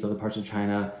cities, other parts of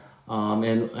China,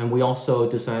 and we also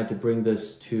decided to bring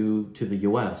this to the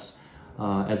U.S.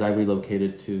 As I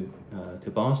relocated to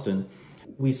Boston.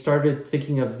 We started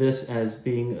thinking of this as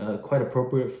being quite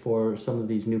appropriate for some of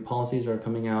these new policies that are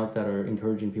coming out that are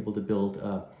encouraging people to build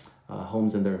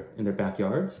homes in their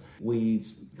backyards. We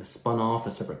spun off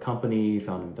a separate company,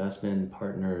 found investment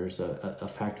partners, a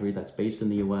factory that's based in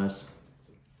the U.S.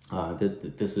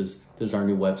 This is our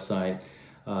new website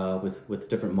with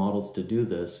different models to do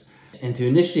this. And to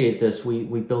initiate this,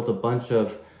 we built a bunch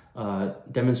of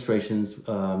demonstrations.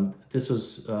 This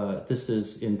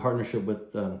is in partnership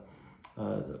with the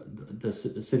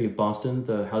City of Boston,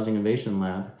 the Housing Innovation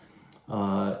Lab,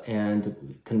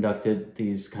 and conducted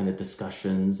these kind of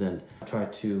discussions and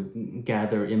tried to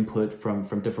gather input from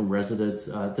different residents.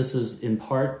 This is in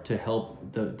part to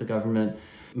help the government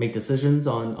make decisions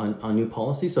on new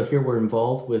policy. So here we're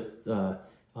involved with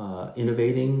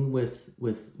innovating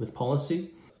with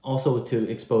policy. Also to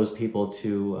expose people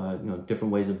to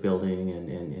different ways of building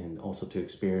and also to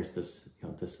experience this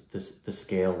this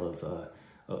scale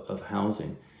of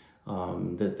housing.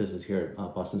 This is here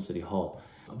at Boston City Hall,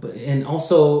 and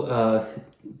also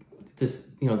this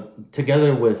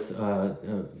together with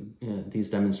these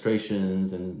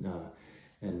demonstrations and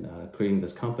creating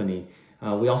this company,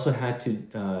 we also had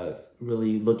to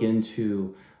really look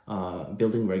into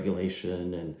building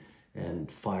regulation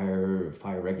and fire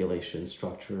regulation,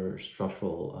 structural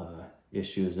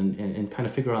issues, and kind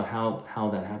of figure out how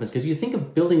that happens. Because you think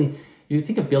of building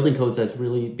codes as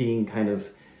really being kind of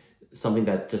something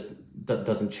that just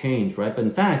doesn't change, right? But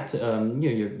in fact,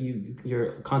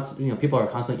 you're constant. People are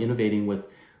constantly innovating with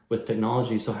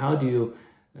technology. So how do you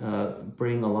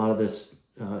bring a lot of this,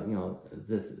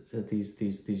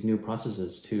 these new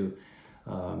processes to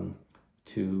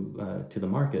the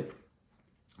market?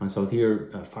 And so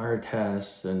here, fire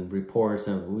tests and reports,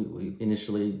 and we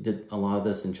initially did a lot of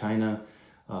this in China,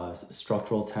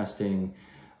 structural testing,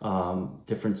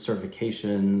 different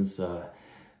certifications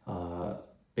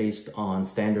based on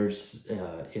standards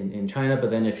in China.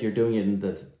 But then if you're doing it in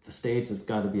the States, it's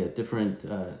got to be a different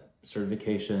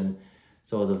certification.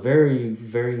 So it's a very,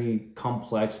 very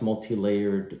complex,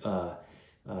 multi-layered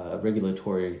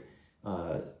regulatory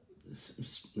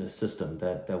system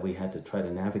that we had to try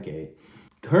to navigate.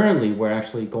 Currently, we're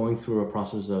actually going through a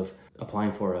process of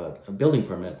applying for a building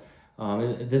permit.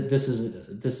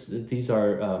 These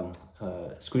are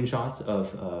screenshots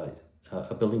of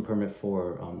a building permit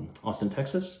for Austin,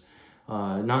 Texas.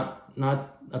 Not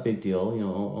a big deal,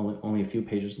 only a few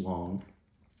pages long.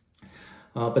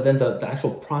 But then the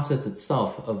actual process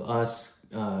itself of us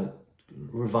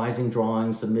revising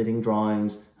drawings, submitting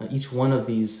drawings, each one of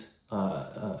these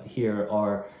here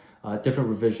are different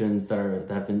revisions that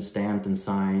have been stamped and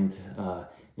signed,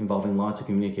 involving lots of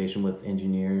communication with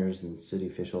engineers and city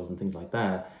officials and things like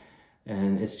that.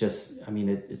 And it's just,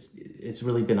 it's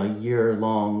really been a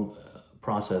year-long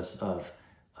process of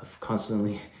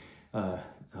constantly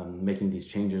making these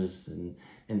changes and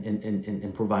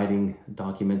providing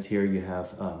documents. Here you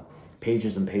have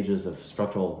pages and pages of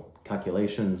structural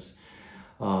calculations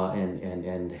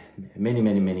and many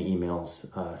emails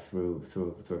through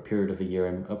a period of a year,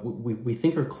 and we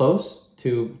think are close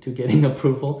to getting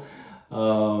approval.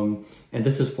 And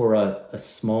this is for a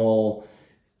small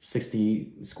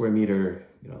 60 square meter,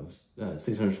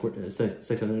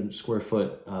 600 square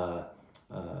foot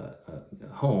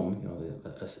home,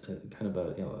 kind of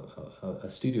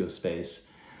a studio space,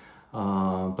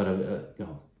 but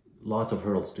lots of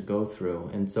hurdles to go through.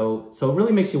 And so it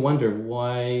really makes you wonder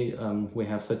why we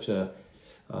have such a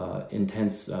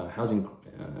intense housing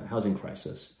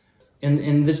crisis.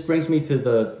 And this brings me to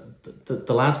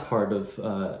the last part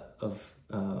of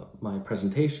my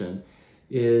presentation,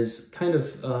 is kind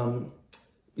of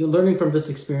learning from this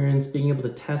experience, being able to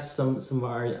test some of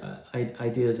our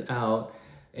ideas out,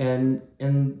 and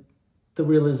the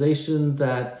realization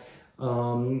that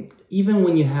even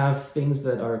when you have things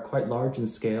that are quite large in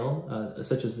scale,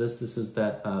 such as this is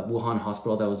that Wuhan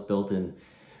hospital that was built in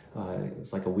it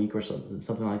was like a week or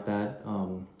something like that,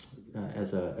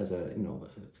 as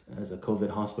a COVID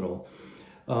hospital.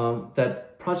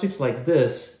 That projects like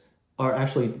this are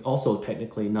actually also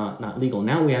technically not legal.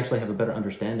 Now we actually have a better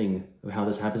understanding of how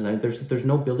this happens. There's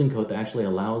no building code that actually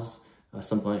allows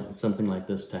something like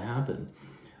this to happen.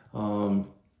 And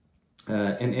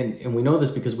we know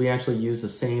this because we actually use the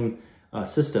same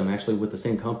system, actually with the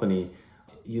same company,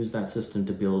 use that system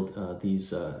to build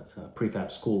these prefab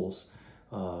schools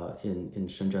in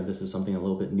Shenzhen. This is something a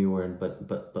little bit newer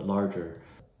but larger.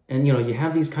 And you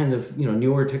have these kind of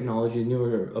newer technology,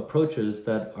 newer approaches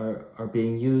that are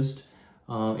being used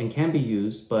and can be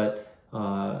used, but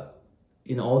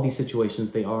in all these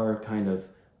situations they are kind of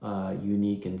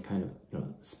unique and kind of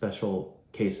special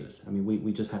cases.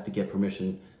 We just have to get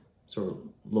permission sort of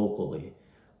locally.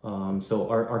 So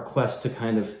our quest to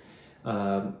kind of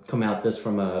come at this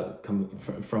from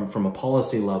a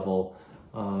policy level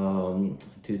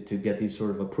to get these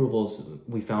sort of approvals,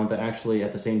 we found that actually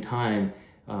at the same time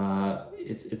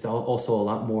it's also a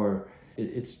lot more.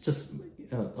 It's just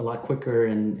a lot quicker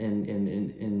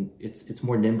and it's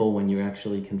more nimble when you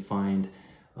actually can find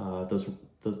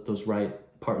those right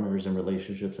partners and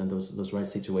relationships and those right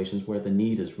situations where the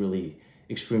need is really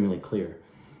extremely clear,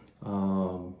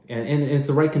 and it's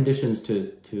the right conditions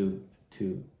to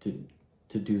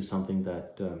do something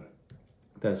that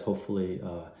that is hopefully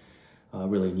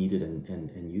really needed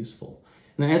and useful.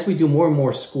 And as we do more and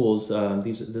more schools,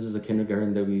 this is a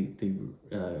kindergarten that they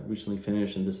recently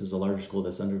finished, and this is a larger school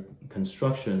that's under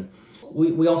construction.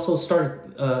 We also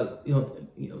start,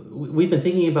 we've been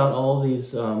thinking about all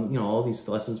these, all these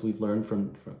lessons we've learned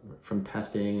from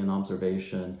testing and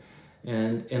observation,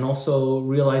 and also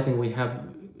realizing we have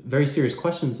very serious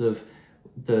questions of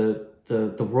the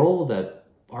role that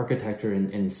architecture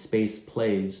and space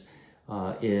plays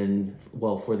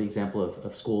for the example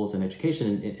of schools and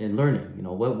education and learning.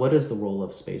 What is the role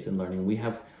of space in learning? We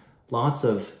have lots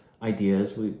of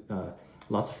ideas,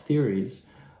 lots of theories,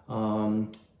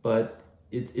 but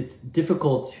it's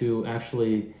difficult to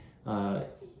actually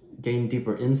gain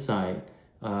deeper insight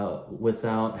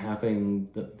without having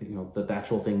the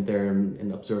actual thing there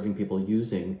and observing people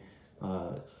using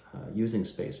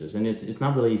spaces. And it's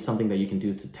not really something that you can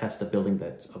do to test a building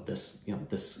that's of this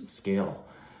this scale.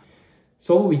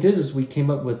 So what we did is we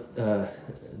came up with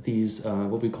these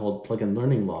what we called plug-in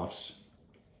learning lofts,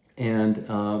 and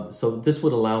so this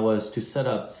would allow us to set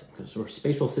up sort of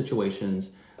spatial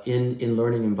situations in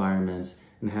learning environments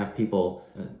and have people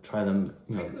try them,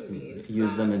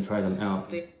 use them and try them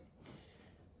out.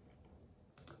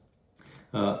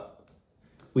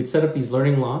 We'd set up these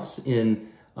learning lofts in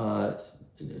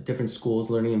different schools,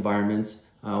 learning environments,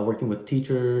 working with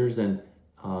teachers and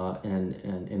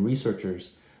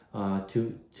researchers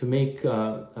to make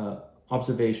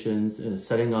observations,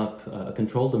 setting up a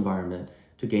controlled environment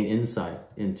to gain insight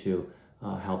into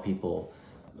how people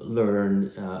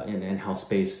learn and how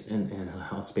space and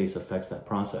how space affects that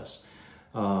process.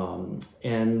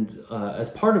 As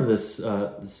part of this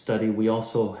study, we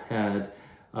also had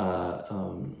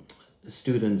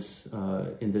students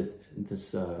in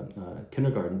this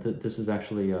kindergarten. This is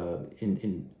actually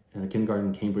in a kindergarten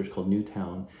in Cambridge called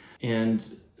Newtown, and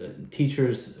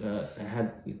teachers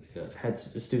had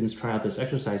students try out this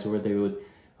exercise where they would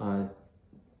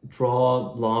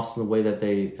draw lofts in the way that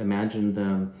they imagined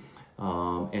them,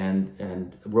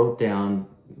 and wrote down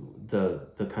the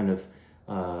kind of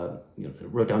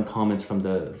wrote down comments from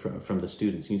the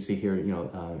students. You can see here,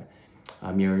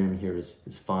 Miriam here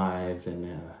is 5,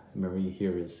 and Marie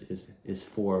here is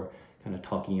 4, kind of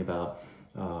talking about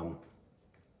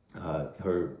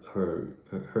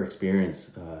her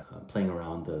experience playing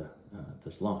around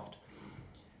this loft.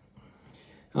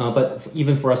 But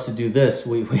even for us to do this,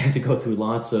 we had to go through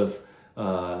lots of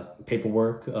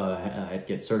paperwork. I had to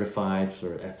get certified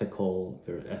for ethical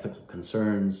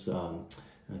concerns,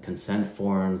 consent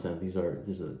forms, and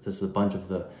this is a bunch of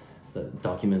the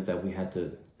documents that we had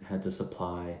to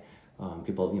supply.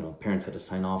 Parents had to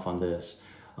sign off on this.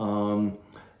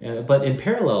 But in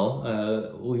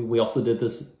parallel, we also did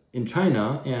this in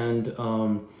China, and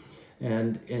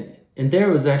there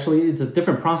was actually, it's a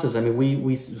different process. I mean,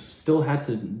 we still had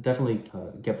to definitely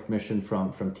get permission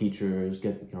from teachers,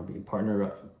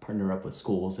 partner up with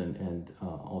schools, and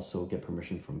also get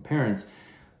permission from parents.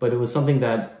 But it was something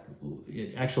that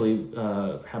actually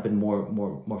happened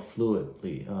more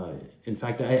fluidly. In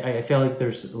fact, I feel like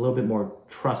there's a little bit more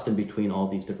trust in between all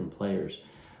these different players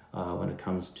when it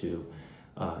comes to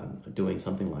doing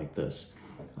something like this.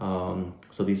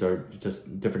 So these are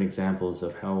just different examples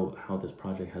of how this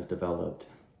project has developed,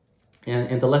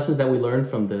 and the lessons that we learned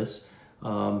from this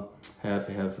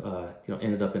have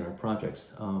ended up in our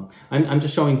projects. I'm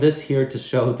just showing this here to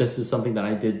show this is something that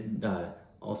I did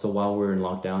also while we're in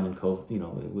lockdown and COVID,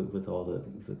 with all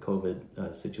the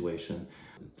COVID situation,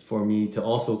 for me to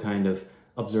also kind of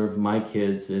observe my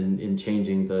kids in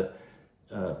changing the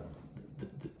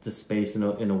space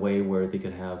in a way where they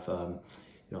could have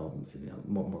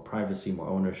more privacy, more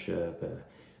ownership,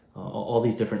 all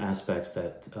these different aspects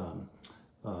that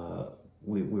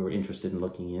we were interested in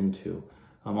looking into.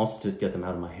 Also to get them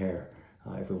out of my hair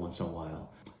every once in a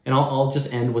while. And I'll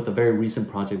just end with a very recent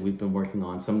project we've been working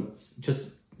on. Some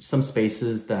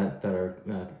spaces that are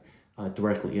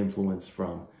directly influenced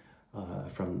from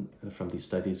these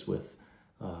studies with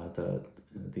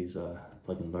these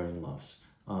plug-in learning lofts,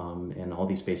 and all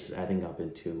these spaces adding up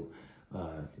into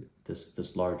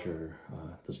this larger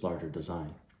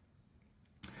design.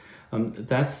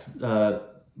 That's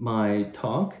my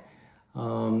talk,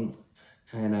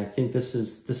 and I think this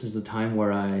is the time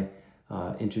where I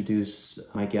introduce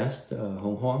my guest,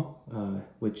 Hong Huang,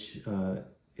 which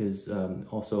is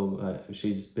also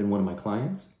she's been one of my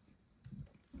clients.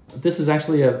 This is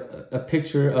actually a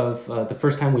picture of the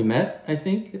first time we met, I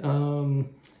think.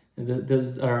 This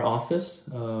is our office.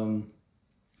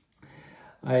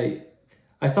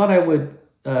 I thought I would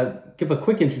give a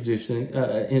quick introduction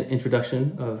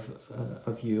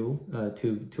of you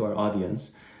to our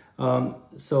audience.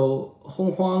 So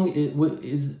Hong Huang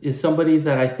is somebody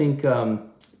that I think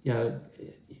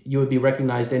you would be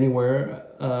recognized anywhere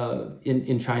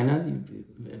in China.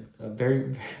 A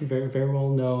very well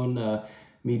known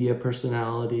media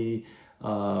personality,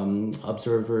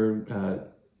 observer,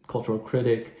 cultural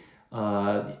critic.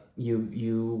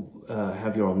 You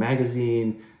have your own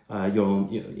magazine. Your own,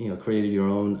 created your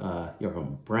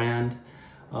own brand,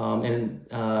 and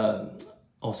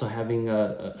also having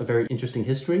a very interesting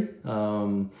history.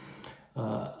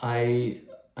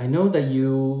 I know that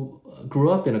you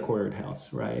grew up in a quartered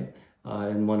house, right?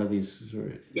 In one of these sort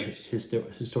of Yes.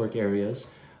 historic areas.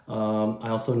 I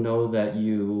also know that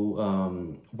you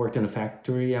worked in a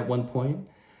factory at one point,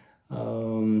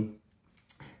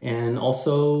 and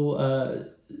also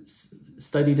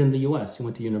studied in the U.S. You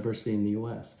went to university in the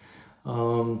U.S.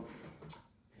 And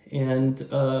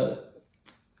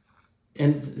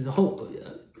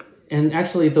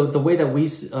actually the way that we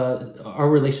our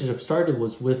relationship started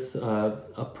was with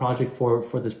a project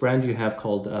for this brand you have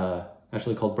called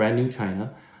Brand New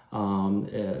China,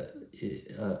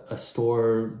 a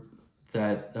store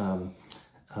that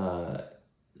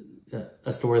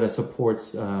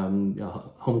supports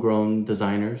homegrown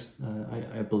designers,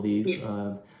 I believe.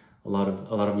 Yeah. A lot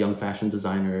of young fashion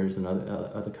designers and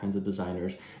other kinds of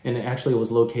designers, and it actually was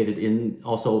located in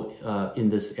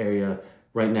this area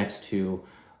right next to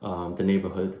the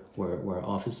neighborhood where our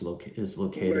office is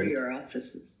located. Where your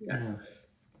office is, yeah.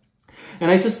 And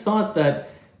I just thought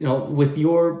that, with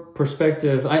your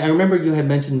perspective, I remember you had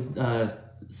mentioned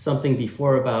something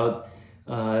before about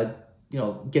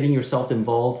getting yourself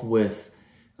involved with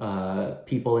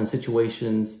people and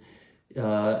situations.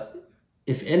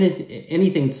 If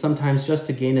anything, sometimes just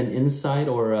to gain an insight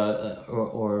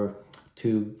or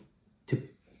to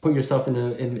put yourself in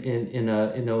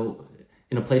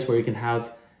a place where you can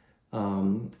have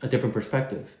a different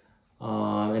perspective,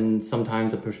 and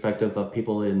sometimes a perspective of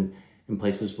people in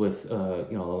places with a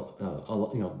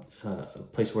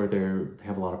place where they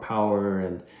have a lot of power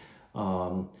and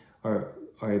are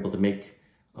able to make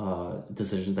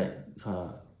decisions that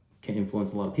can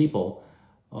influence a lot of people.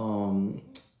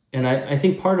 And I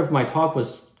think part of my talk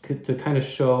was to kind of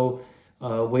show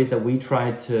ways that we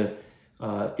tried to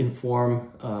inform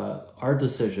our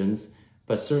decisions,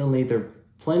 but certainly there are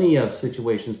plenty of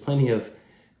situations, plenty of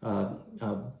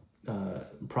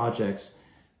projects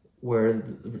where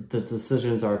the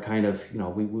decisions are kind of,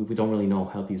 we don't really know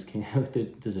how these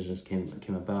decisions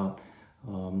came about.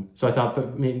 So I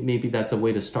thought maybe that's a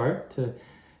way to start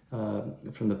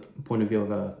from the point of view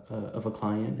of a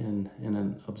client and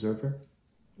an observer.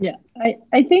 Yeah,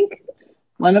 I think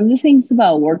one of the things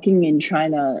about working in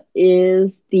China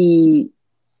is the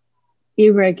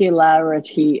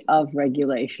irregularity of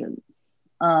regulations.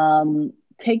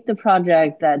 Take the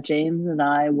project that James and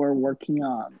I were working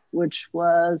on, which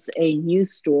was a new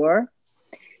store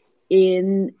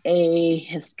in a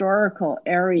historical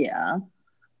area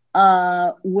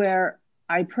where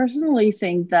I personally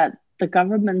think that the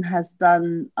government has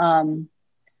done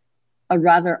a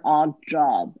rather odd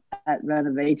job at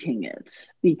renovating it,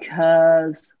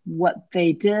 because what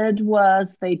they did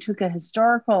was they took a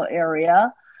historical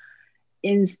area.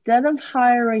 Instead of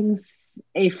hiring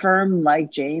a firm like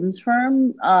James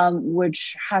firm,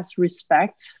 which has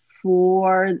respect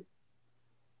for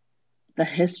the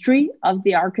history of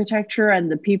the architecture and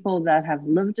the people that have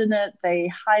lived in it, they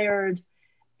hired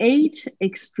 8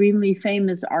 extremely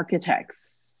famous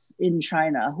architects in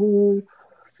China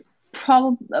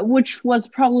which was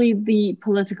probably the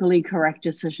politically correct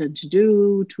decision to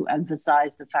do, to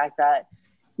emphasize the fact that,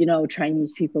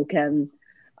 Chinese people can,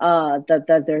 that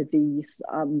there are these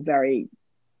very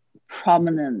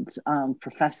prominent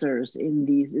professors in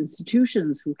these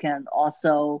institutions who can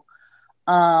also,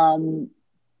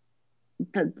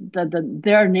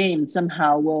 their name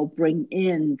somehow will bring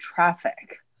in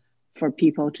traffic for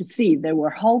people to see. They were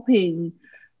hoping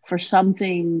for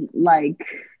something like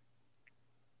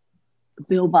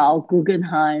Bilbao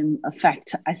Guggenheim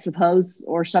effect, I suppose,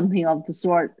 or something of the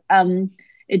sort.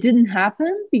 It didn't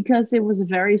happen because it was a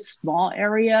very small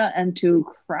area, and to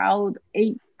crowd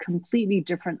 8 completely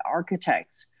different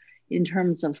architects in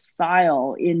terms of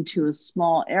style into a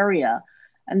small area,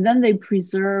 and then they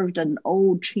preserved an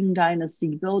old Qing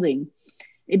Dynasty building.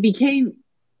 It became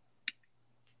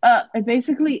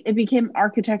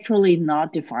architecturally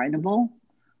not definable.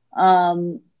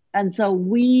 And so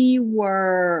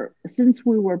since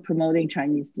we were promoting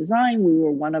Chinese design, we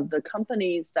were one of the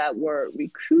companies that was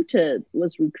recruited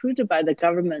by the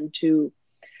government to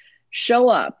show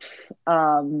up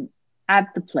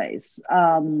at the place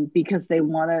because they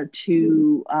wanted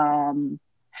to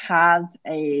have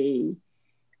a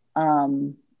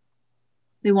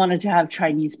they wanted to have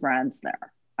Chinese brands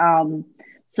there.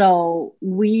 So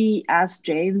we asked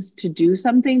James to do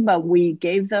something, but we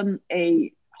gave them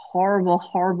a horrible,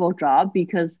 horrible job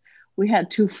because we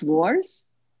had 2 floors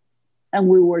and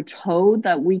we were told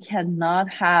that we cannot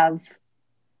have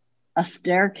a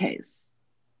staircase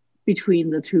between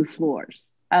the 2 floors.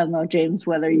 I don't know, James,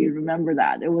 whether you remember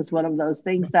that. It was one of those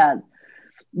things that,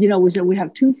 you know, we said we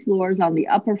have 2 floors. On the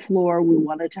upper floor, we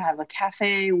wanted to have a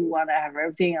cafe. We want to have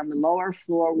everything. On the lower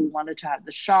floor, we wanted to have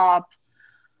the shop.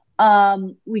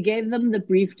 We gave them the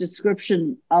brief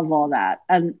description of all that.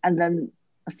 And then,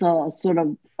 so sort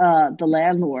of the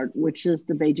landlord, which is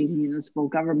the Beijing municipal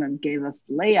government, gave us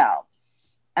the layout.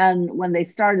 And when they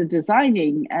started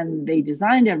designing and they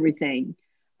designed everything,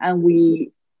 and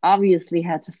we obviously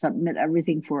had to submit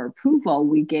everything for approval,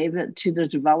 we gave it to the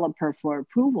developer for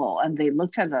approval. And they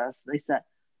looked at us, they said,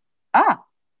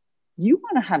 you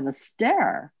want to have a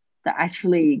stair that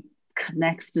actually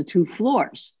connects the 2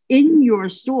 floors in your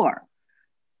store.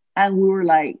 And we were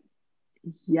like,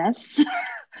 yes,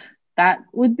 that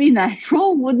would be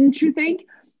natural, wouldn't you think?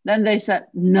 Then they said,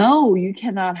 no, you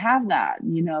cannot have that.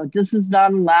 You know, this is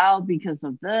not allowed because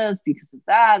of this, because of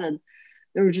that. And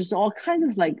there were just all kinds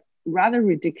of like rather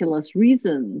ridiculous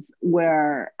reasons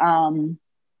where that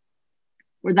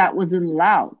wasn't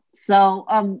allowed. So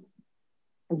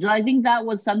I think that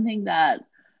was something that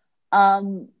I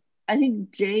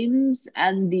think James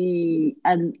and the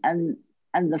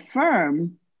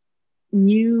firm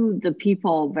knew the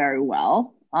people very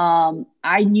well.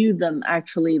 I knew them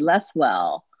actually less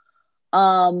well.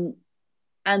 And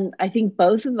I think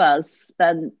both of us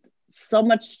spent so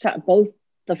much time, both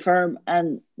the firm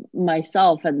and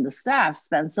myself and the staff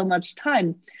spent so much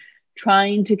time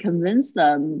trying to convince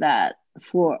them that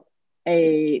for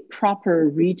a proper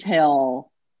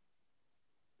retail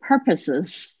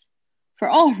purposes, for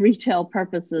all retail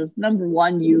purposes, number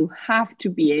one, you have to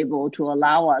be able to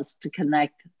allow us to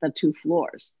connect the 2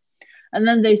 floors. And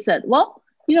then they said, well,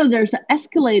 you know, there's an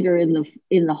escalator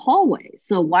in the hallway.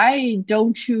 So why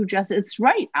don't you just, it's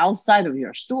right outside of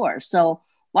your store. So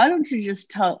why don't you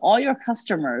just tell all your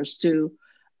customers to,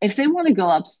 if they want to go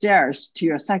upstairs to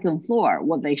your 2nd floor,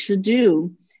 what they should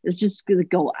do is just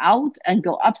go out and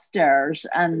go upstairs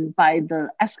and by the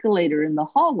escalator in the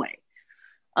hallway.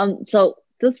 So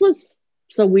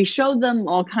we showed them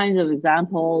all kinds of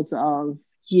examples of,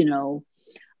 you know,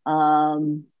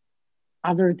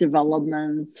 other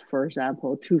developments, for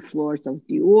example, 2 floors of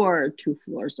Dior, 2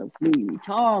 floors of Louis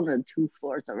Vuitton, and 2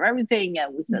 floors of everything.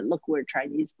 And we said, look, we're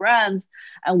Chinese brands,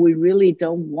 and we really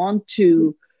don't want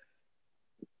to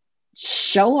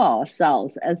show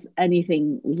ourselves as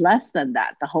anything less than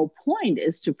that. The whole point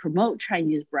is to promote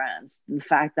Chinese brands. The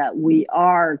fact that we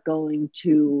are going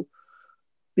to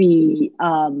be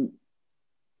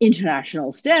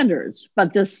international standards,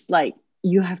 but this like,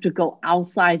 you have to go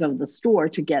outside of the store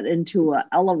to get into an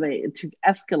elevator, to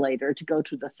escalator to go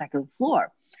to the 2nd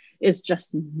floor. It's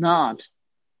just not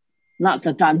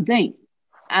the done thing.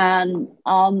 And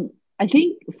I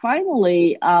think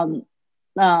finally,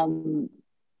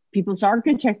 People's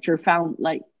Architecture found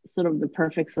like sort of the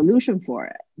perfect solution for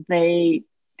it. They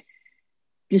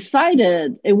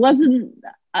decided it wasn't.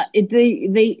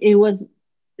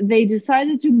 They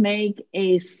decided to make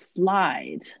a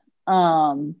slide.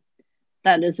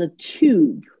 That is a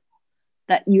tube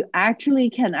that you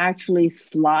can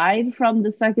slide from the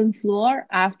 2nd floor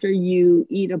after you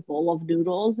eat a bowl of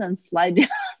noodles and slide down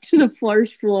to the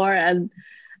 1st floor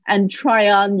and try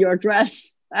on your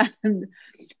dress. And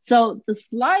so the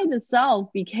slide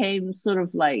itself became sort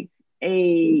of like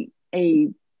a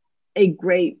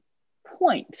great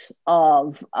point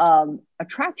of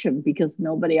attraction because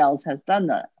nobody else has done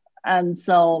that. And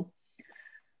so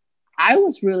I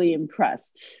was really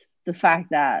impressed. The fact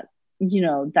that, you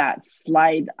know, that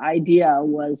slide idea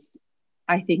was,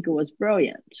 I think it was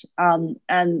brilliant.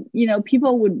 And, you know,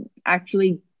 people would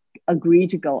actually agree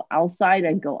to go outside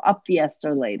and go up the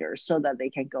escalator so that they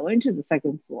can go into the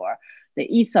 2nd floor, they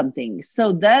eat something.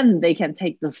 So then they can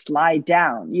take the slide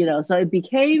down, you know, so it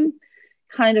became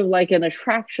kind of like an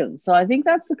attraction. So I think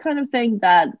that's the kind of thing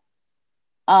that,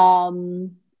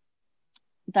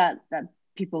 that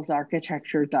People's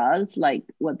Architecture does, like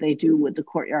what they do with the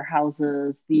courtyard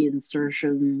houses, the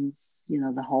insertions, you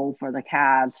know, the hole for the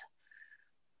cat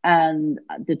and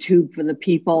the tube for the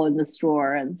people in the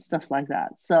store and stuff like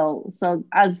that. So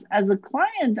as a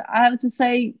client, I have to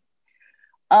say,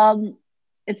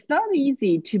 it's not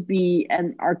easy to be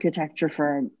an architecture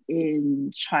firm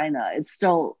in China.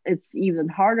 It's even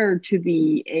harder to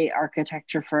be a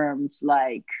architecture firms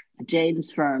like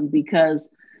James firm because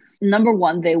number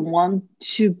one, they want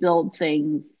to build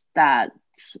things that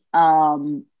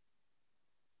um,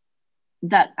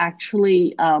 that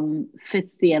actually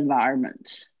fits the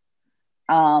environment.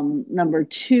 Number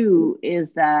two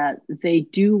is that they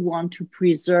do want to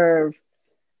preserve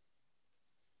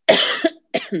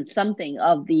something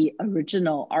of the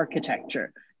original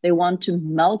architecture. They want to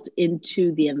melt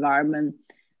into the environment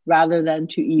rather than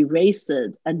to erase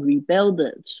it and rebuild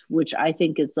it, which I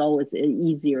think is always an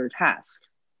easier task.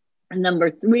 And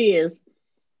number three is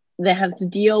they have to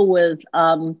deal with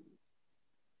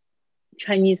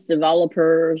Chinese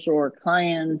developers or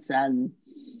clients and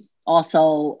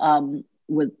also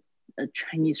with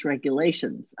Chinese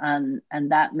regulations. And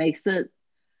that makes it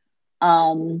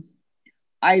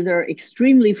either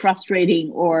extremely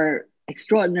frustrating or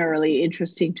extraordinarily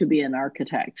interesting to be an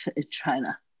architect in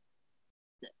China.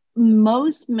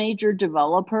 Most major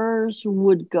developers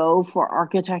would go for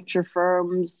architecture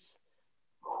firms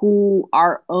who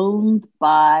are owned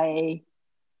by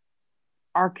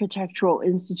architectural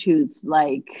institutes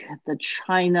like the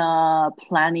China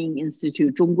Planning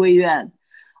Institute, 中规院,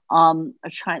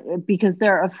 because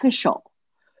they're official.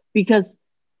 Because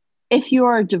if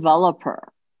you're a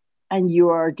developer and you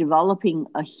are developing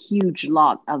a huge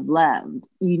lot of land,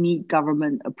 you need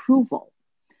government approval.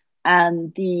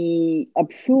 And the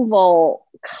approval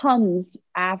comes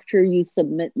after you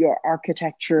submit your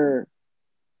architecture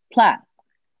plan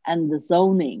and the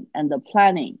zoning and the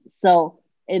planning. So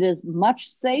it is much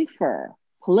safer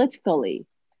politically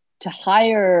to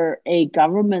hire a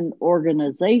government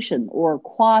organization or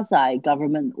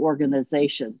quasi-government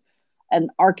organization, an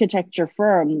architecture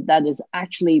firm that is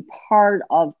actually part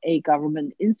of a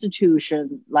government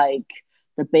institution like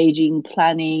the Beijing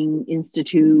Planning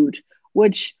Institute,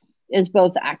 which is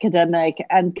both academic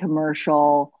and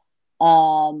commercial,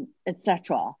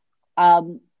 etc.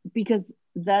 Because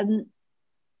then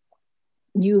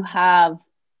you have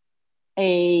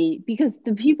because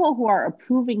the people who are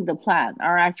approving the plan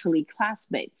are actually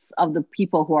classmates of the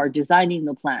people who are designing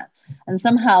the plan. And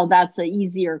somehow that's an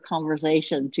easier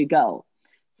conversation to go.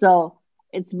 So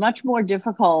it's much more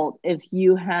difficult if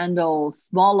you handle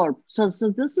smaller. So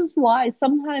this is why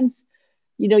sometimes,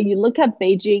 you look at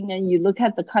Beijing and you look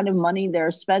at the kind of money they're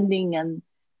spending and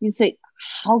you say,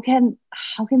 how can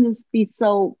this be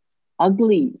so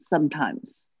ugly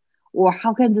sometimes? Or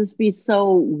how can this be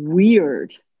so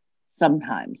weird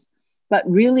sometimes? But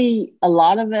really, a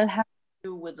lot of it has to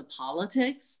do with the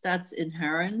politics that's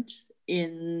inherent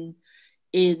in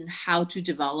how to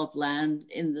develop land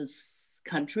in this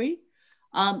country.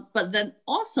 But then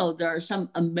also there are some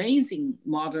amazing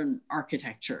modern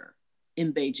architecture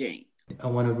in Beijing. I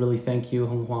want to really thank you,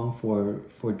 Hong Huang,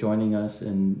 for joining us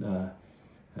and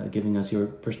giving us your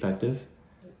perspective.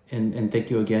 And thank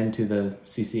you again to the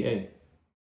CCA.